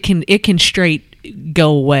marshmallows? Because it can straight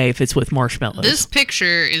go away if it's with marshmallows. This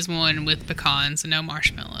picture is one with pecans and no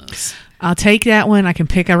marshmallows. I'll take that one. I can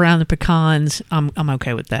pick around the pecans. I'm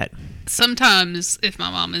okay with that. Sometimes if my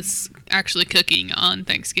mom is actually cooking on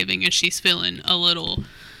Thanksgiving and she's feeling a little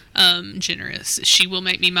generous, she will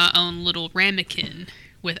make me my own little ramekin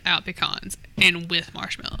without pecans and with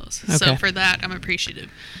marshmallows. Okay. So for that, I'm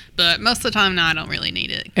appreciative. But most of the time, no, I don't really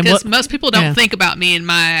need it. Because most people don't think about me and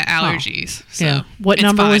my allergies. So what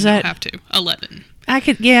number was that? I don't have to. 11. I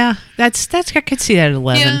could, I could see that at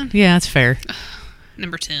 11. Yeah, that's fair.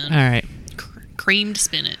 Number 10. All right. Creamed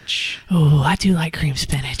spinach. Oh, I do like creamed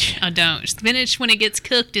spinach. I don't. Spinach, when it gets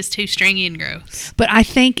cooked, is too stringy and gross. But I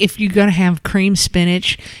think if you're going to have creamed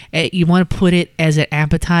spinach, you want to put it as an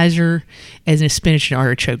appetizer, as a spinach and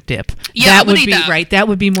artichoke dip. Yeah, that would be right. That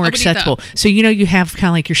would be more acceptable. So you have kind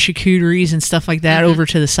of like your charcuteries and stuff like that over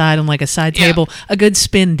to the side on like a side table. A good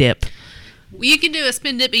spin dip. You can do a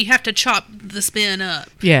spin dip, but you have to chop the spin up.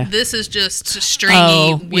 Yeah. This is just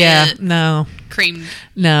stringy with creamed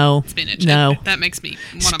spinach. No. That makes me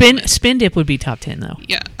want Spin dip would be top 10, though.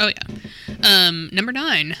 Yeah. Oh, yeah. Number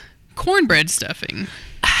 9, cornbread stuffing.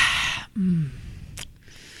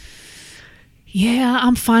 Yeah,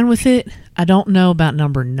 I'm fine with it. I don't know about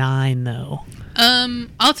number 9, though.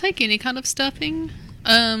 I'll take any kind of stuffing.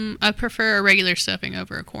 I prefer a regular stuffing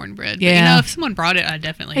over a cornbread. Yeah. But, if someone brought it, I'd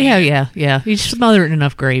definitely Yeah. You just smother it in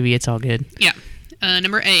enough gravy. It's all good. Yeah.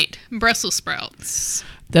 Number 8, Brussels sprouts.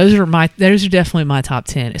 Those are definitely my top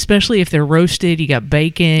 10, especially if they're roasted. You got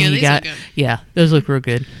bacon. Yeah, you got those look real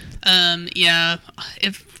good. Yeah,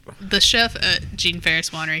 if the chef at Gene Ferris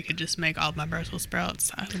Winery could just make all my Brussels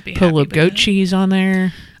sprouts, I would be Put a happy little with goat that. cheese on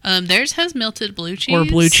there. Theirs has melted blue cheese. Or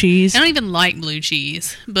blue cheese. I don't even like blue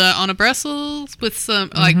cheese, but on a Brussels with some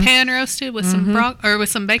like pan roasted with some with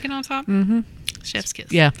some bacon on top, chef's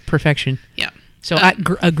kiss. Yeah, perfection. Yeah. So I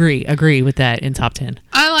agree with that in top 10.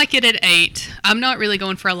 I like it at 8. I'm not really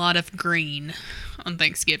going for a lot of green on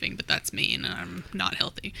Thanksgiving, but that's me, and I'm not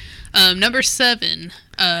healthy. Number 7,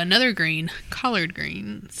 another green, collard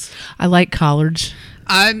greens. I like collards.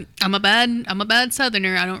 I'm a bad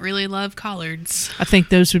Southerner. I don't really love collards. I think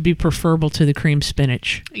those would be preferable to the cream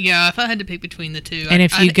spinach. Yeah, if I had to pick between the two, and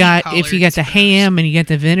if you got the ham and you got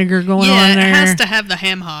the vinegar going on there, it has to have the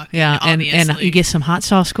ham hock. Yeah, and you get some hot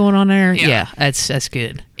sauce going on there. Yeah, that's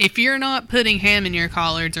good. If you're not putting ham in your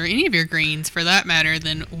collards or any of your greens for that matter,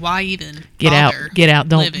 then why even get out?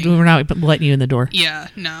 We're not letting you in the door. Yeah,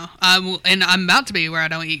 no. And I'm about to be where I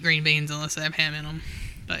don't eat green beans unless they have ham in them.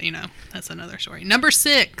 But, that's another story. Number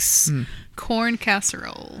 6, corn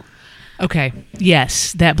casserole. Okay.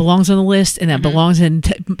 Yes, that belongs on the list, and that belongs in.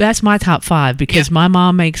 That's my top 5 because my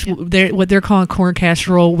mom makes what they're calling corn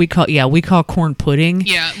casserole. We call corn pudding.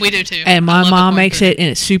 Yeah, we do too. And my mom makes it, and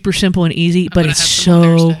it's super simple and easy, but it's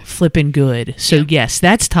so flippin' good. So yes,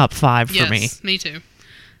 that's top 5 for me. Me too.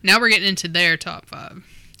 Now we're getting into their top 5.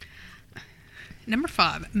 Number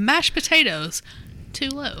 5, mashed potatoes. Too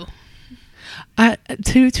low.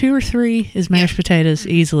 2 or 3 is mashed potatoes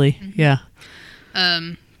easily. Yeah.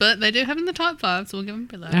 But they do have in the top 5, so we'll give them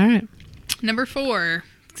for that. All right. Number 4.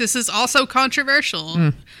 This is also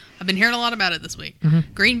controversial. I've been hearing a lot about it this week.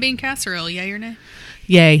 Green bean casserole, yay or nay?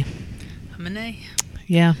 Yay. I'm a nay.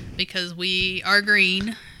 Yeah. Because our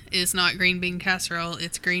green is not green bean casserole.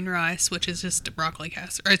 It's green rice, which is just broccoli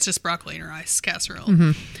casserole. Or it's just broccoli and rice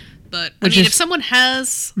casserole. But if someone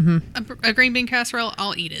has a green bean casserole,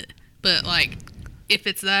 I'll eat it. But if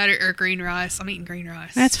it's that or green rice, I'm eating green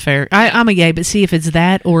rice. That's fair. I'm a yay, but see if it's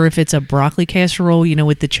that or if it's a broccoli casserole,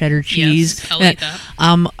 with the cheddar cheese. Yes, I'll eat that.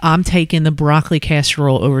 I'm taking the broccoli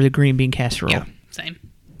casserole over the green bean casserole. Yeah, same.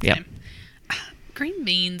 Yeah. Green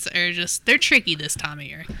beans they're tricky this time of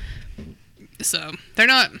year. So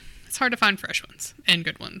it's hard to find fresh ones and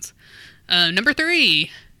good ones. Number 3,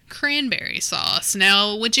 cranberry sauce.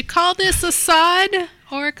 Now, would you call this a side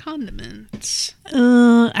or a condiment?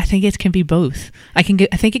 I think it can be both. I think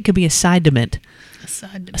it could be a side-diment. A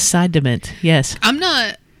side-diment. A side-diment, yes.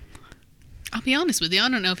 I'll be honest with you, I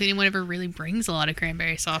don't know if anyone ever really brings a lot of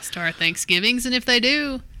cranberry sauce to our Thanksgivings, and if they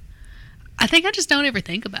do, I think I just don't ever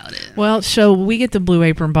think about it. Well, so we get the Blue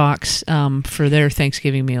Apron box for their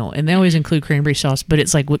Thanksgiving meal, and they always include cranberry sauce, but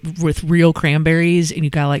it's with real cranberries, and you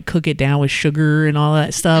gotta cook it down with sugar and all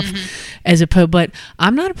that stuff. But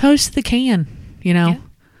I'm not opposed to the can, Yeah.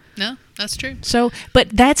 No, that's true. So, but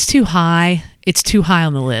that's too high. It's too high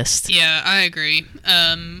on the list. Yeah, I agree.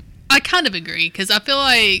 I kind of agree because I feel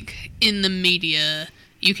like in the media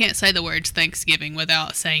you can't say the words Thanksgiving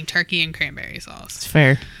without saying turkey and cranberry sauce. It's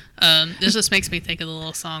fair. This just makes me think of the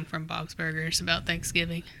little song from Bob's Burgers about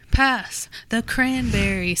Thanksgiving. Pass the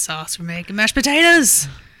cranberry sauce for making mashed potatoes.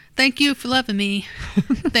 Thank you for loving me.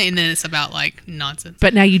 And then it's about nonsense.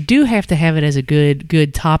 But now you do have to have it as a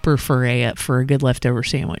good topper for a good leftover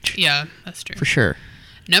sandwich. Yeah, that's true. For sure.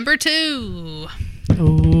 Number 2.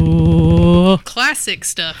 Oh. Classic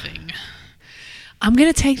stuffing. I'm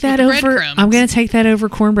gonna take that over. I'm gonna take that over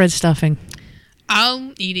cornbread stuffing.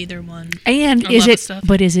 I'll eat either one. And is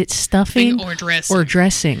it stuffing or dressing? Or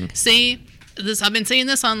dressing? See, I've been seeing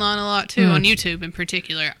this online a lot too, on YouTube in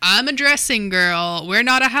particular. I'm a dressing girl. We're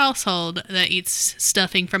not a household that eats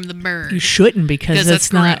stuffing from the bird. You shouldn't because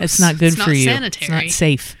it's not good for you. Sanitary. It's not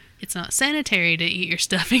safe. It's not sanitary to eat your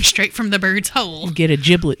stuffing straight from the bird's hole. You get a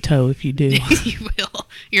giblet toe if you do. You will.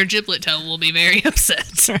 Your giblet toe will be very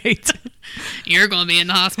upset. Right. You're going to be in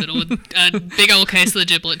the hospital with a big old case of the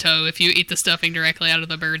giblet toe if you eat the stuffing directly out of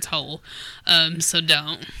the bird's hole. So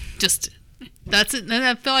don't. That's it.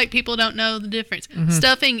 I feel like people don't know the difference.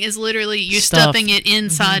 Stuffing is literally you're stuffing it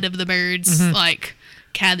inside of the bird's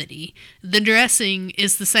cavity. The dressing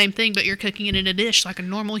is the same thing, but you're cooking it in a dish like a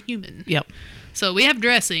normal human. Yep. So we have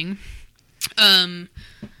dressing.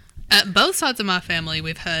 At both sides of my family,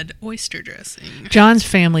 we've had oyster dressing. John's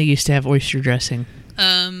family used to have oyster dressing.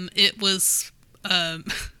 It was. I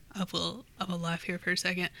will laugh here for a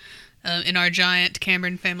second. In our giant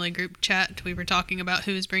Cameron family group chat, we were talking about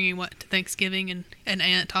who was bringing what to Thanksgiving, and an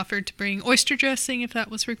aunt offered to bring oyster dressing if that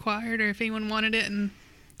was required or if anyone wanted it, and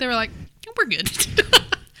they were like, "We're good."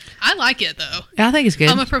 I I like it though. I think it's good.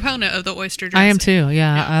 I'm a proponent of the oyster dressing. I am too.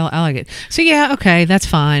 Yeah. I like it. So yeah, okay, that's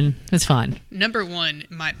fine. That's fine. Number 1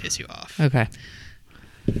 might piss you off. Okay.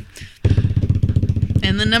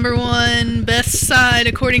 And the number 1 best side,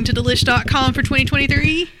 according to Delish.com for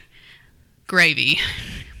 2023, gravy.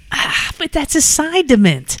 But that's a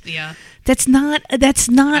sidement. Yeah. That's not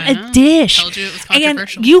a dish. Told you it was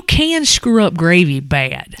controversial. And you can screw up gravy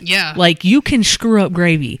bad. Yeah. Like, you can screw up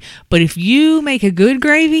gravy. But if you make a good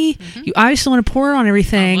gravy, you obviously want to pour it on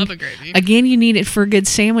everything. I love a gravy. Again, you need it for a good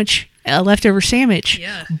sandwich, a leftover sandwich.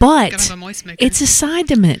 Yeah. But Gotta have a moist maker. it's a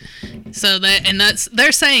sidement. So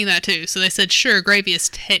they're saying that too. So they said, sure, gravy is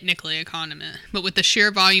technically a condiment, but with the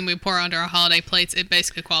sheer volume we pour onto our holiday plates, it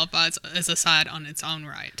basically qualifies as a side on its own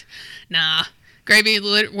right. Nah. Gravy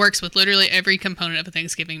works with literally every component of a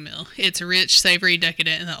Thanksgiving meal. It's rich, savory,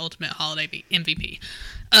 decadent, and the ultimate holiday MVP.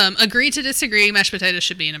 Agree to disagree, mashed potatoes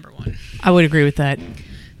should be number 1. I would agree with that.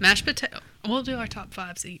 Mashed potato. We'll do our top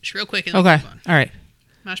 5s each real quick. And Okay. move on. All right.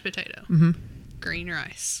 Mashed potato. Mm-hmm. Green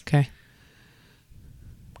rice. Okay.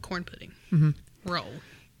 Corn pudding. Mm-hmm. Roll.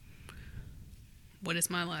 What is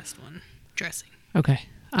my last one? Dressing. Okay.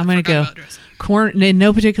 I'm going to go about dressing. corn, in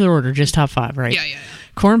no particular order, just top 5, right? Yeah.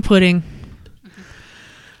 Corn pudding,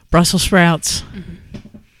 Brussels sprouts.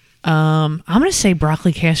 I'm going to say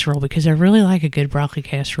broccoli casserole because I really like a good broccoli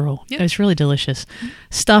casserole. Yep. It's really delicious.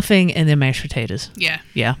 Stuffing and then mashed potatoes. Yeah.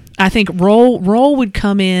 Yeah. I think roll would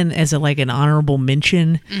come in as an honorable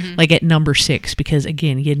mention, like at number 6, because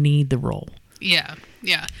again, you need the roll. Yeah.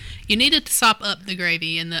 You need it to sop up the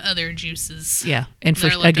gravy and the other juices. Yeah, and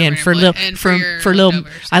that are left over for your little,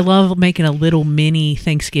 leftovers. I love making a little mini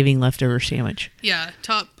Thanksgiving leftover sandwich. Yeah,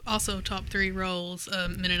 top 3 rolls.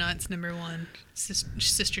 Mennonite's number 1,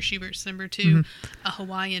 Sister Schubert's number 2, a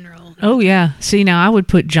Hawaiian roll. Oh yeah, see now I would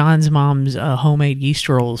put John's mom's homemade yeast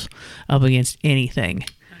rolls up against anything.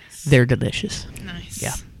 Nice. They're delicious. Nice.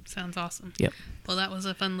 Yeah. Sounds awesome. Yep. Well, that was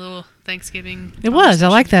a fun little Thanksgiving. It was. I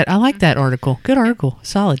like that. I like that article. Good article.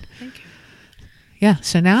 Solid. Thank you. Yeah.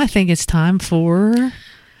 So now I think it's time for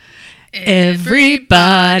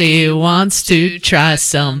everybody wants to try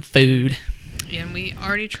some food. And we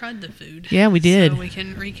already tried the food. Yeah, we did. So we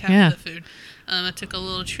can recap the food. I took a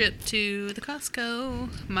little trip to the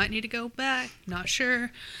Costco. Might need to go back. Not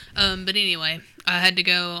sure. But anyway, I had to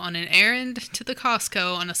go on an errand to the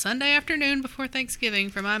Costco on a Sunday afternoon before Thanksgiving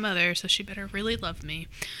for my mother, so she better really love me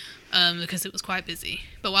because it was quite busy.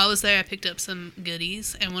 But while I was there, I picked up some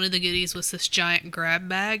goodies, and one of the goodies was this giant grab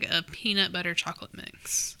bag of peanut butter chocolate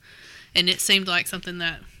mix. And it seemed like something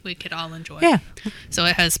that we could all enjoy. Yeah. So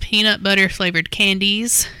it has peanut butter flavored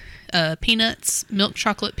candies, peanuts, milk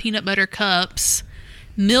chocolate peanut butter cups,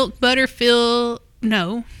 peanut butter filled.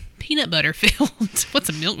 What's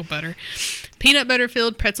a milk butter? Peanut butter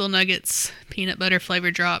filled pretzel nuggets, peanut butter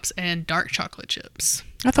flavored drops, and dark chocolate chips.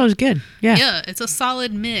 I thought it was good. Yeah. Yeah, it's a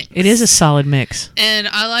solid mix. It is a solid mix. And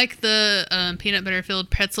I like the peanut butter filled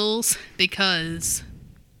pretzels because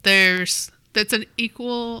it's a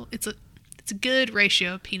good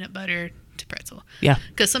ratio of peanut butter to pretzel. Yeah.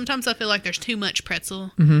 Because sometimes I feel like there's too much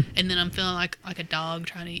pretzel, and then I'm feeling like a dog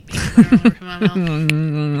trying to eat peanut butter all over my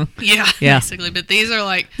mouth. Yeah, basically. But these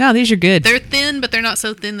are no, these are good. They're thin, but they're not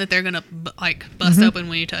so thin that they're gonna bust open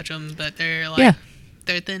when you touch them. But they're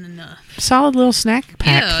they're thin enough. Solid little snack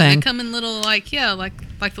pack thing. They come in little like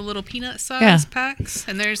the little peanut size packs,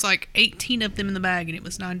 and there's 18 of them in the bag, and it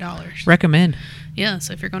was $9. Recommend. Yeah,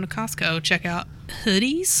 so if you're going to Costco, check out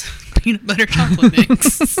Hoodies peanut butter chocolate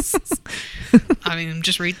mix. I mean,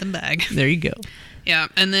 just read the bag. There you go. Yeah,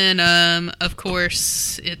 and then of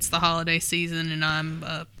course it's the holiday season, and I'm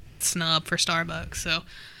a snub for Starbucks, so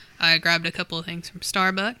I grabbed a couple of things from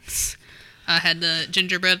Starbucks. I had the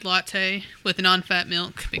gingerbread latte with non-fat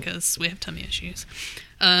milk because we have tummy issues.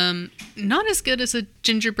 Not as good as a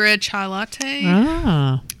gingerbread chai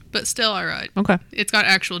latte, but still all right. Okay. It's got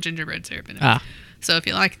actual gingerbread syrup in it. So if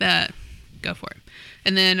you like that, go for it.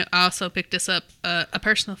 And then I also picked us up a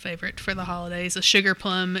personal favorite for the holidays, a sugar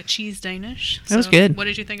plum cheese Danish. That was good. What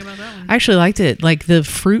did you think about that one? I actually liked it. Like the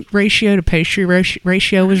fruit ratio to pastry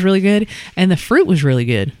ratio was really good, and the fruit was really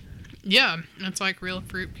good. Yeah, it's like real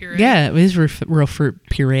fruit puree. Yeah, it is real fruit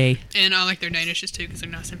puree. And I like their Danishes too because they're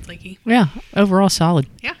nice and flaky. Yeah, overall solid.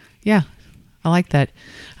 Yeah. Yeah, I like that.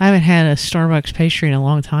 I haven't had a Starbucks pastry in a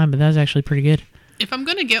long time, but that was actually pretty good. If I'm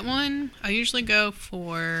going to get one, I usually go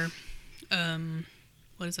for,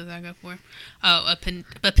 what is it that I go for? Oh, a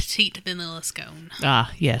petite vanilla scone.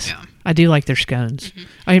 Yes. Yeah. I do like their scones.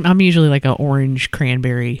 I'm usually like an orange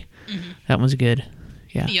cranberry. That one's good.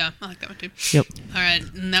 Yeah. Yeah, I like that one too. Yep. All right,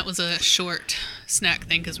 and that was a short snack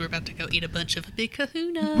thing because we're about to go eat a bunch of Big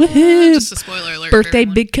Kahuna. Woohoo! Just a spoiler alert. Birthday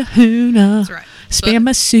Big Kahuna. That's right. Spam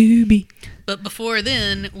masubi. But before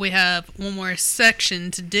then, we have one more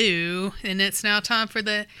section to do, and it's now time for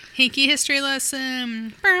the Hinky History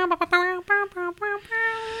lesson.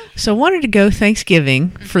 So I wanted to go Thanksgiving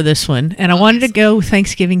for this one, and I wanted to go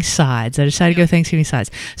Thanksgiving sides. I decided to go Thanksgiving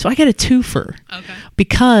sides. So I got a twofer. Okay.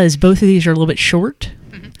 Because both of these are a little bit short.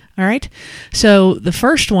 All right. So the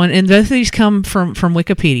first one, and both of these come from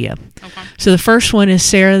Wikipedia. Okay. So the first one is,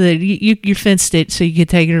 Sarah, that you fenced it so you could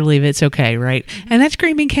take it or leave it. It's okay, right? And that's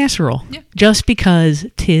green bean casserole. Yeah. Just because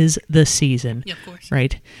 'tis the season. Yeah, of course.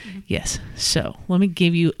 Right? Yes. So let me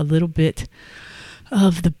give you a little bit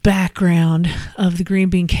of the background of the green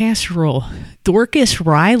bean casserole. Dorcas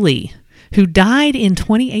Reilly, who died in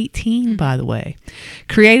 2018, by the way,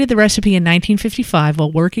 created the recipe in 1955 while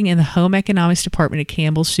working in the home economics department at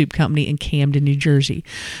Campbell's Soup Company in Camden, New Jersey.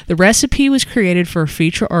 The recipe was created for a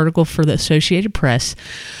feature article for the Associated Press.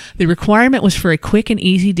 The requirement was for a quick and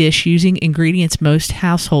easy dish using ingredients most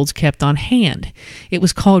households kept on hand. It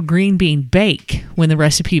was called green bean bake when the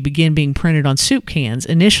recipe began being printed on soup cans.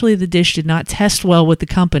 Initially, the dish did not test well with the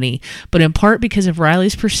company, but in part because of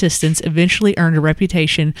Reilly's persistence, eventually earned a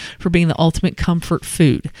reputation for being the ultimate comfort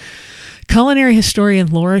food. Culinary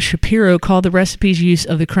historian Laura Shapiro called the recipe's use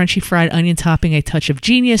of the crunchy fried onion topping a touch of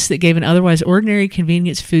genius that gave an otherwise ordinary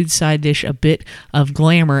convenience food side dish a bit of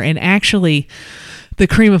glamour. And actually, the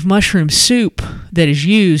cream of mushroom soup that is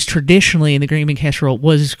used traditionally in the green bean casserole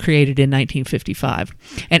was created in 1955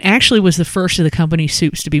 and actually was the first of the company's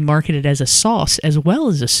soups to be marketed as a sauce as well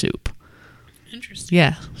as a soup. Interesting.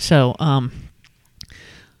 Yeah. So,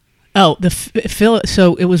 so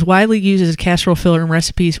it was widely used as a casserole filler in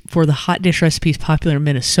recipes for the hot dish recipes popular in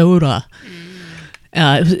Minnesota.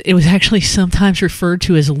 It was actually sometimes referred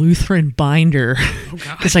to as Lutheran binder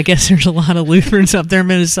because I guess there's a lot of Lutherans up there in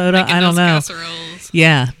Minnesota. I don't know. Casseroles.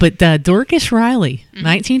 Yeah, but Dorcas Reilly,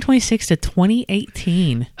 1926 to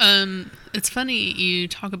 2018. It's funny you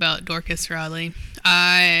talk about Dorcas Reilly.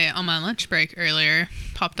 I, on my lunch break earlier,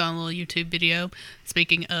 popped on a little YouTube video.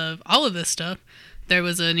 Speaking of all of this stuff, there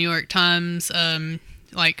was a New York Times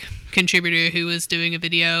contributor who was doing a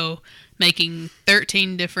video making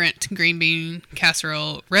 13 different green bean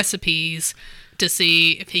casserole recipes to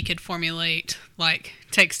see if he could formulate,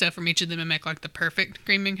 take stuff from each of them and make, the perfect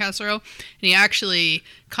green bean casserole. And he actually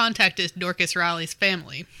contacted Dorcas Reilly's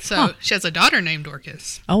family. So she has a daughter named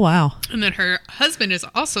Dorcas. Oh, wow. And then her husband is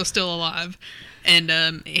also still alive.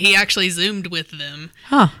 And he actually Zoomed with them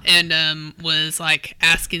and was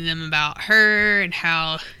asking them about her and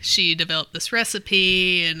how she developed this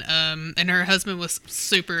recipe. And her husband was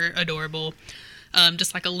super adorable,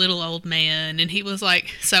 just like a little old man. And he was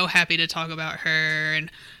so happy to talk about her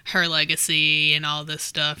and her legacy and all this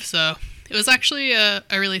stuff. So it was actually a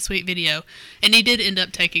really sweet video. And he did end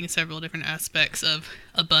up taking several different aspects of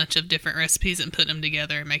a bunch of different recipes and putting them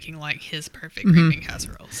together and making his perfect green bean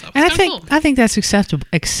casserole. So and cool. I think that's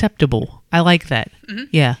acceptable. I like that. Mm-hmm.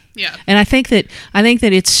 Yeah. Yeah. And I think that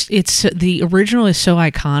it's the original is so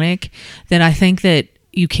iconic that I think that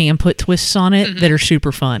you can put twists on it that are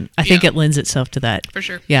super fun. I think it lends itself to that. For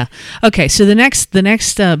sure. Yeah. Okay, so the next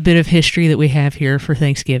bit of history that we have here for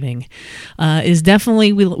Thanksgiving is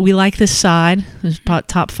definitely, we like this side. This is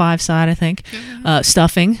top 5 side, I think.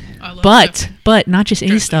 Stuffing. I love stuffing. But not just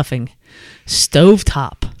any stuffing.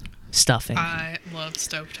 Stovetop stuffing. I love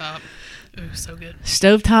stovetop. Ooh, so good.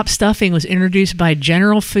 Stovetop stuffing was introduced by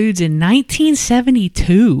General Foods in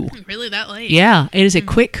 1972. Really, that late? Yeah. It is a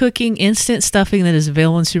quick cooking, instant stuffing that is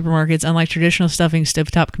available in supermarkets. Unlike traditional stuffing,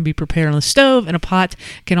 stovetop can be prepared on the stove, and a pot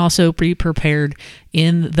can also be prepared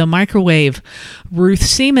in the microwave. Ruth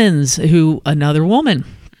Siemens, another woman,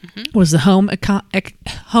 was the home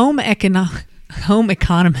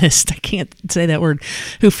economist, I can't say that word,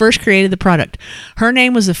 who first created the product. Her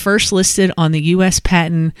name was the first listed on the U.S.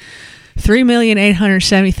 patent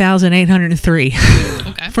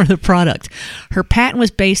 3,870,803 for the product. Her patent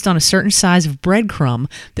was based on a certain size of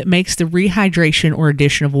breadcrumb that makes the rehydration or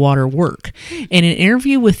addition of water work. In an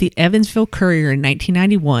interview with the Evansville Courier in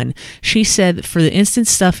 1991, she said that for the instant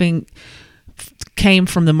stuffing came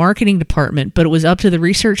from the marketing department, but it was up to the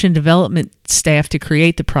research and development staff to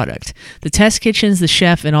create the product. The test kitchens, the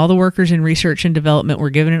chef, and all the workers in research and development were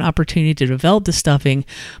given an opportunity to develop the stuffing,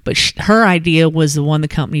 but her idea was the one the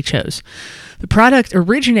company chose. The product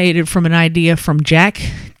originated from an idea from Jack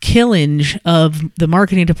Killinge of the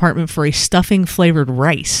marketing department for a stuffing-flavored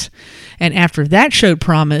rice. And after that showed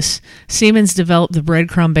promise, Siemens developed the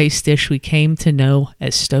breadcrumb-based dish we came to know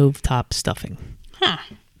as stovetop stuffing. Huh.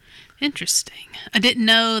 Interesting. I didn't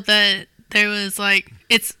know that there was like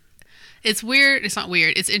it's weird. It's not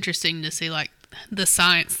weird. It's interesting to see like the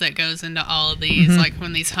science that goes into all of these, like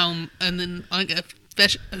when these home and then like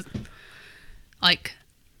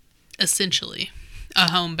essentially a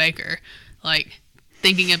home baker, like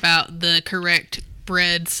thinking about the correct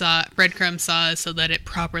breadcrumb size so that it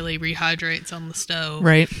properly rehydrates on the stove.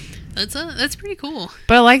 Right. That's pretty cool.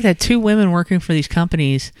 But I like that 2 women working for these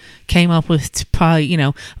companies came up with probably,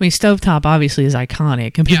 I mean, stovetop obviously is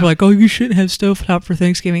iconic. And people are like, oh, you shouldn't have stovetop for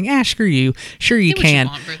Thanksgiving. Screw you. Sure you can.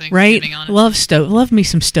 Right? Love me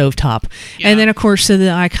some stovetop. Yeah. And then, of course, the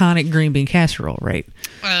iconic green bean casserole, right?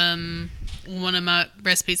 One of my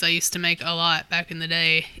recipes I used to make a lot back in the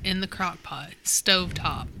day, in the crock pot,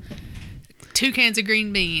 stovetop. 2 cans of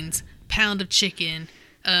green beans, pound of chicken,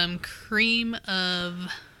 cream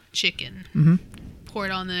of chicken. Pour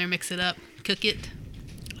it on there, mix it up, cook it.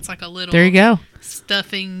 It's like a little there you go.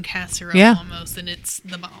 Stuffing casserole almost, and it's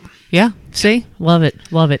the bomb. Yeah, see? Love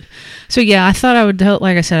it. So yeah, I thought I would,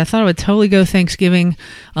 like I said, I would totally go Thanksgiving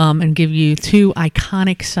and give you 2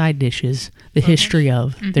 iconic side dishes, the history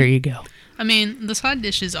of. There you go. I mean, the side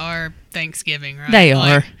dishes are Thanksgiving, right? They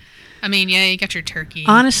are. I mean, yeah, you got your turkey.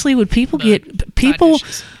 Honestly, would people get people?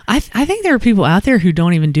 I think there are people out there who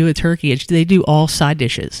don't even do a turkey. They do all side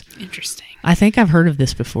dishes. Interesting. I think I've heard of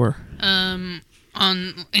this before. In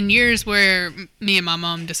years where me and my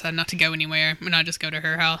mom decide not to go anywhere, and I just go to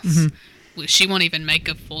her house, she won't even make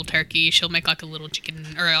a full turkey. She'll make like a little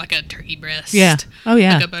chicken or like a turkey breast. Yeah. Oh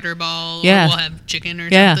yeah. Like a butter ball. Yeah. Or we'll have chicken or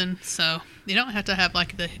something. So you don't have to have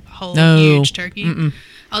like the whole huge turkey.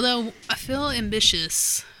 Although I feel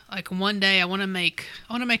ambitious. Like one day I want to make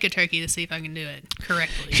a turkey to see if I can do it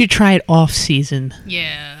correctly. You should try it off season.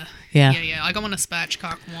 Yeah. Like I want to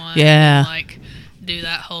spatchcock one. Yeah. And, like do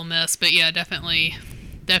that whole mess. But yeah, definitely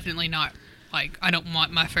not. Like I don't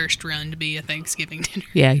want my first run to be a Thanksgiving dinner.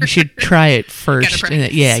 Yeah, you should try it first.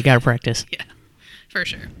 You gotta practice. Yeah, for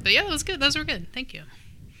sure. But yeah, it was good. Those were good. Thank you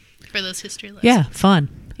for those history lessons. Yeah,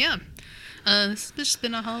 fun. Yeah. This has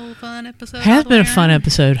been a whole fun episode. Has been a fun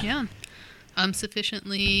episode. Yeah. I'm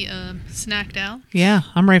sufficiently snacked out. Yeah,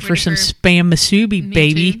 I'm ready for some spam masubi,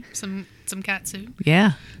 baby. Too. Some cat soup.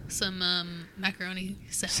 Yeah. Some macaroni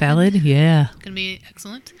salad. Yeah. Gonna be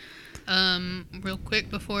excellent. Real quick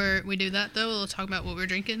before we do that, though, we'll talk about what we're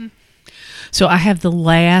drinking. So I have the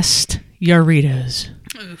last Yarritos.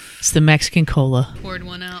 Oof. It's the Mexican cola. Poured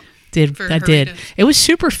one out. I did. It was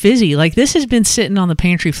super fizzy. Like this has been sitting on the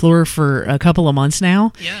pantry floor for a couple of months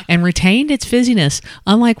now, and retained its fizziness.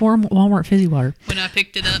 Unlike Walmart fizzy water. When I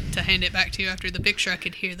picked it up to hand it back to you after the picture, I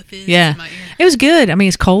could hear the fizz in my ear. It was good. I mean,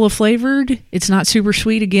 it's cola flavored. It's not super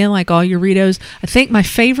sweet again, like all Yarritos. I think my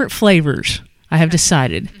favorite flavors I have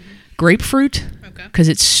decided: grapefruit, because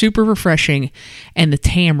it's super refreshing, and the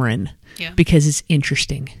tamarind, because it's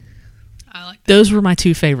interesting. I like that. Those were my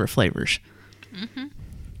 2 favorite flavors.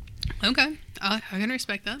 Okay, I can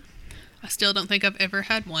respect that. I still don't think I've ever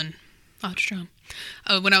had one. I'll have to try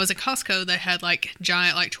 'em. When I was at Costco, they had like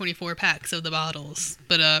giant, like 24 packs of the bottles,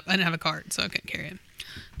 but I didn't have a cart, so I couldn't carry it.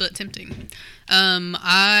 But tempting.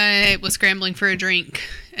 I was scrambling for a drink,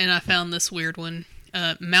 and I found this weird one: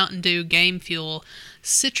 Mountain Dew Game Fuel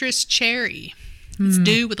Citrus Cherry. It's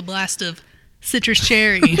dew with a blast of citrus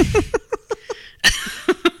cherry.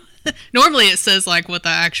 Normally it says like what the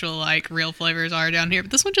actual like real flavors are down here,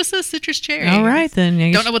 but this one just says citrus cherry. All right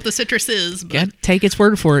then. Don't know what the citrus is, but take its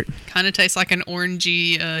word for it. Kind of tastes like an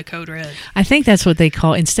orangey Code Red. I think that's what they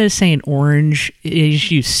call, instead of saying orange, they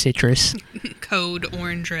just use citrus. Code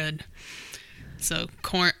Orange Red. So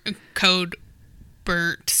Code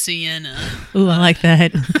Burnt Sienna. Ooh, I like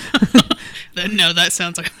that. No, that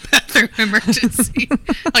sounds like a bathroom emergency.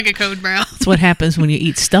 Like a Code Brown. That's what happens when you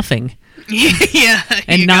eat stuffing. Yeah.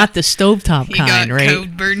 And not the stovetop kind, right?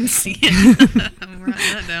 Code Burnt Sienna. I'm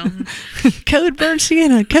writing that down. Code Burnt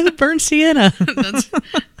Sienna. Code Burnt Sienna.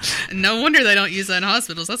 No wonder they don't use that in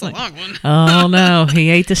hospitals. That's a long one. Oh, no. He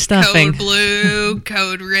ate the stuffing. Code Blue,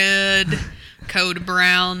 Code Red, Code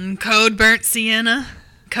Brown, Code Burnt Sienna,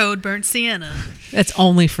 Code Burnt Sienna. That's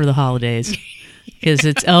only for the holidays. Because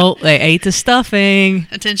they ate the stuffing.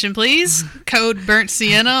 Attention, please. Code Burnt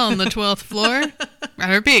Sienna on the 12th floor.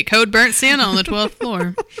 I repeat, Code Burnt Sienna on the 12th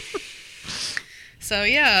floor. So,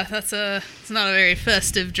 yeah, it's not a very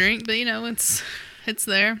festive drink, but, it's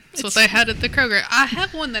there. It's what they had at the Kroger. I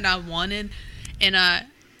have one that I wanted, and I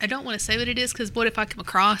don't want to say what it is, because what if I come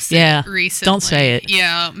across it recently? Don't say it.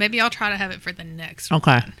 Yeah, maybe I'll try to have it for the next one.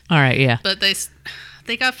 Okay. All right, yeah. But I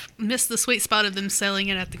think I've missed the sweet spot of them selling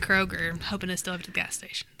it at the Kroger. I'm hoping to still have it at the gas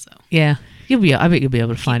station. So yeah, I bet you'll be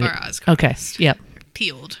able to find it. Keep our eyes crossed. Okay. Yep.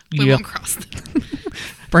 peeled. We won't cross them.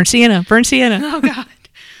 Burn sienna. Oh, God.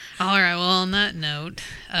 All right. Well, on that note,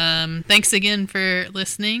 thanks again for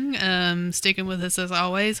listening. Sticking with us as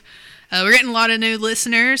always. We're getting a lot of new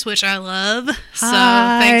listeners, which I love. So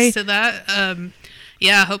thanks to that.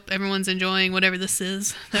 I hope everyone's enjoying whatever this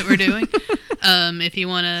is that we're doing. If you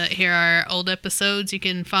want to hear our old episodes, you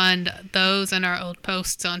can find those and our old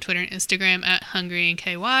posts on Twitter and Instagram at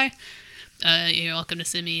hungryandky. You're welcome to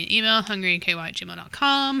send me an email,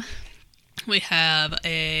 hungryandky@gmail.com. We have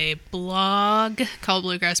a blog called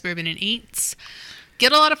Bluegrass Bourbon and Eats.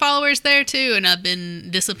 Get a lot of followers there too, and I've been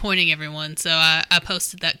disappointing everyone. So I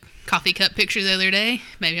posted that coffee cup picture the other day.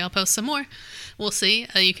 Maybe I'll post some more. We'll see.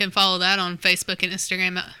 You can follow that on Facebook and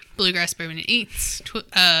Instagram at Bluegrass Bourbon and Eats.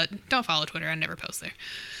 Don't follow Twitter. I never post there.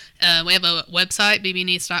 We have a website,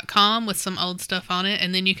 bbneeds.com, with some old stuff on it.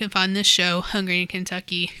 And then you can find this show, Hungry in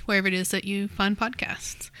Kentucky, wherever it is that you find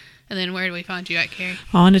podcasts. And then where do we find you at, Carrie?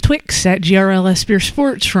 On the Twix at GRLS Beer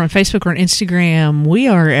Sports, or on Facebook or on Instagram. We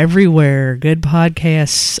are everywhere. Good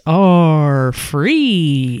podcasts are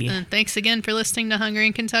free. And thanks again for listening to Hungry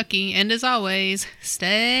in Kentucky. And as always,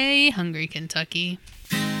 stay hungry, Kentucky.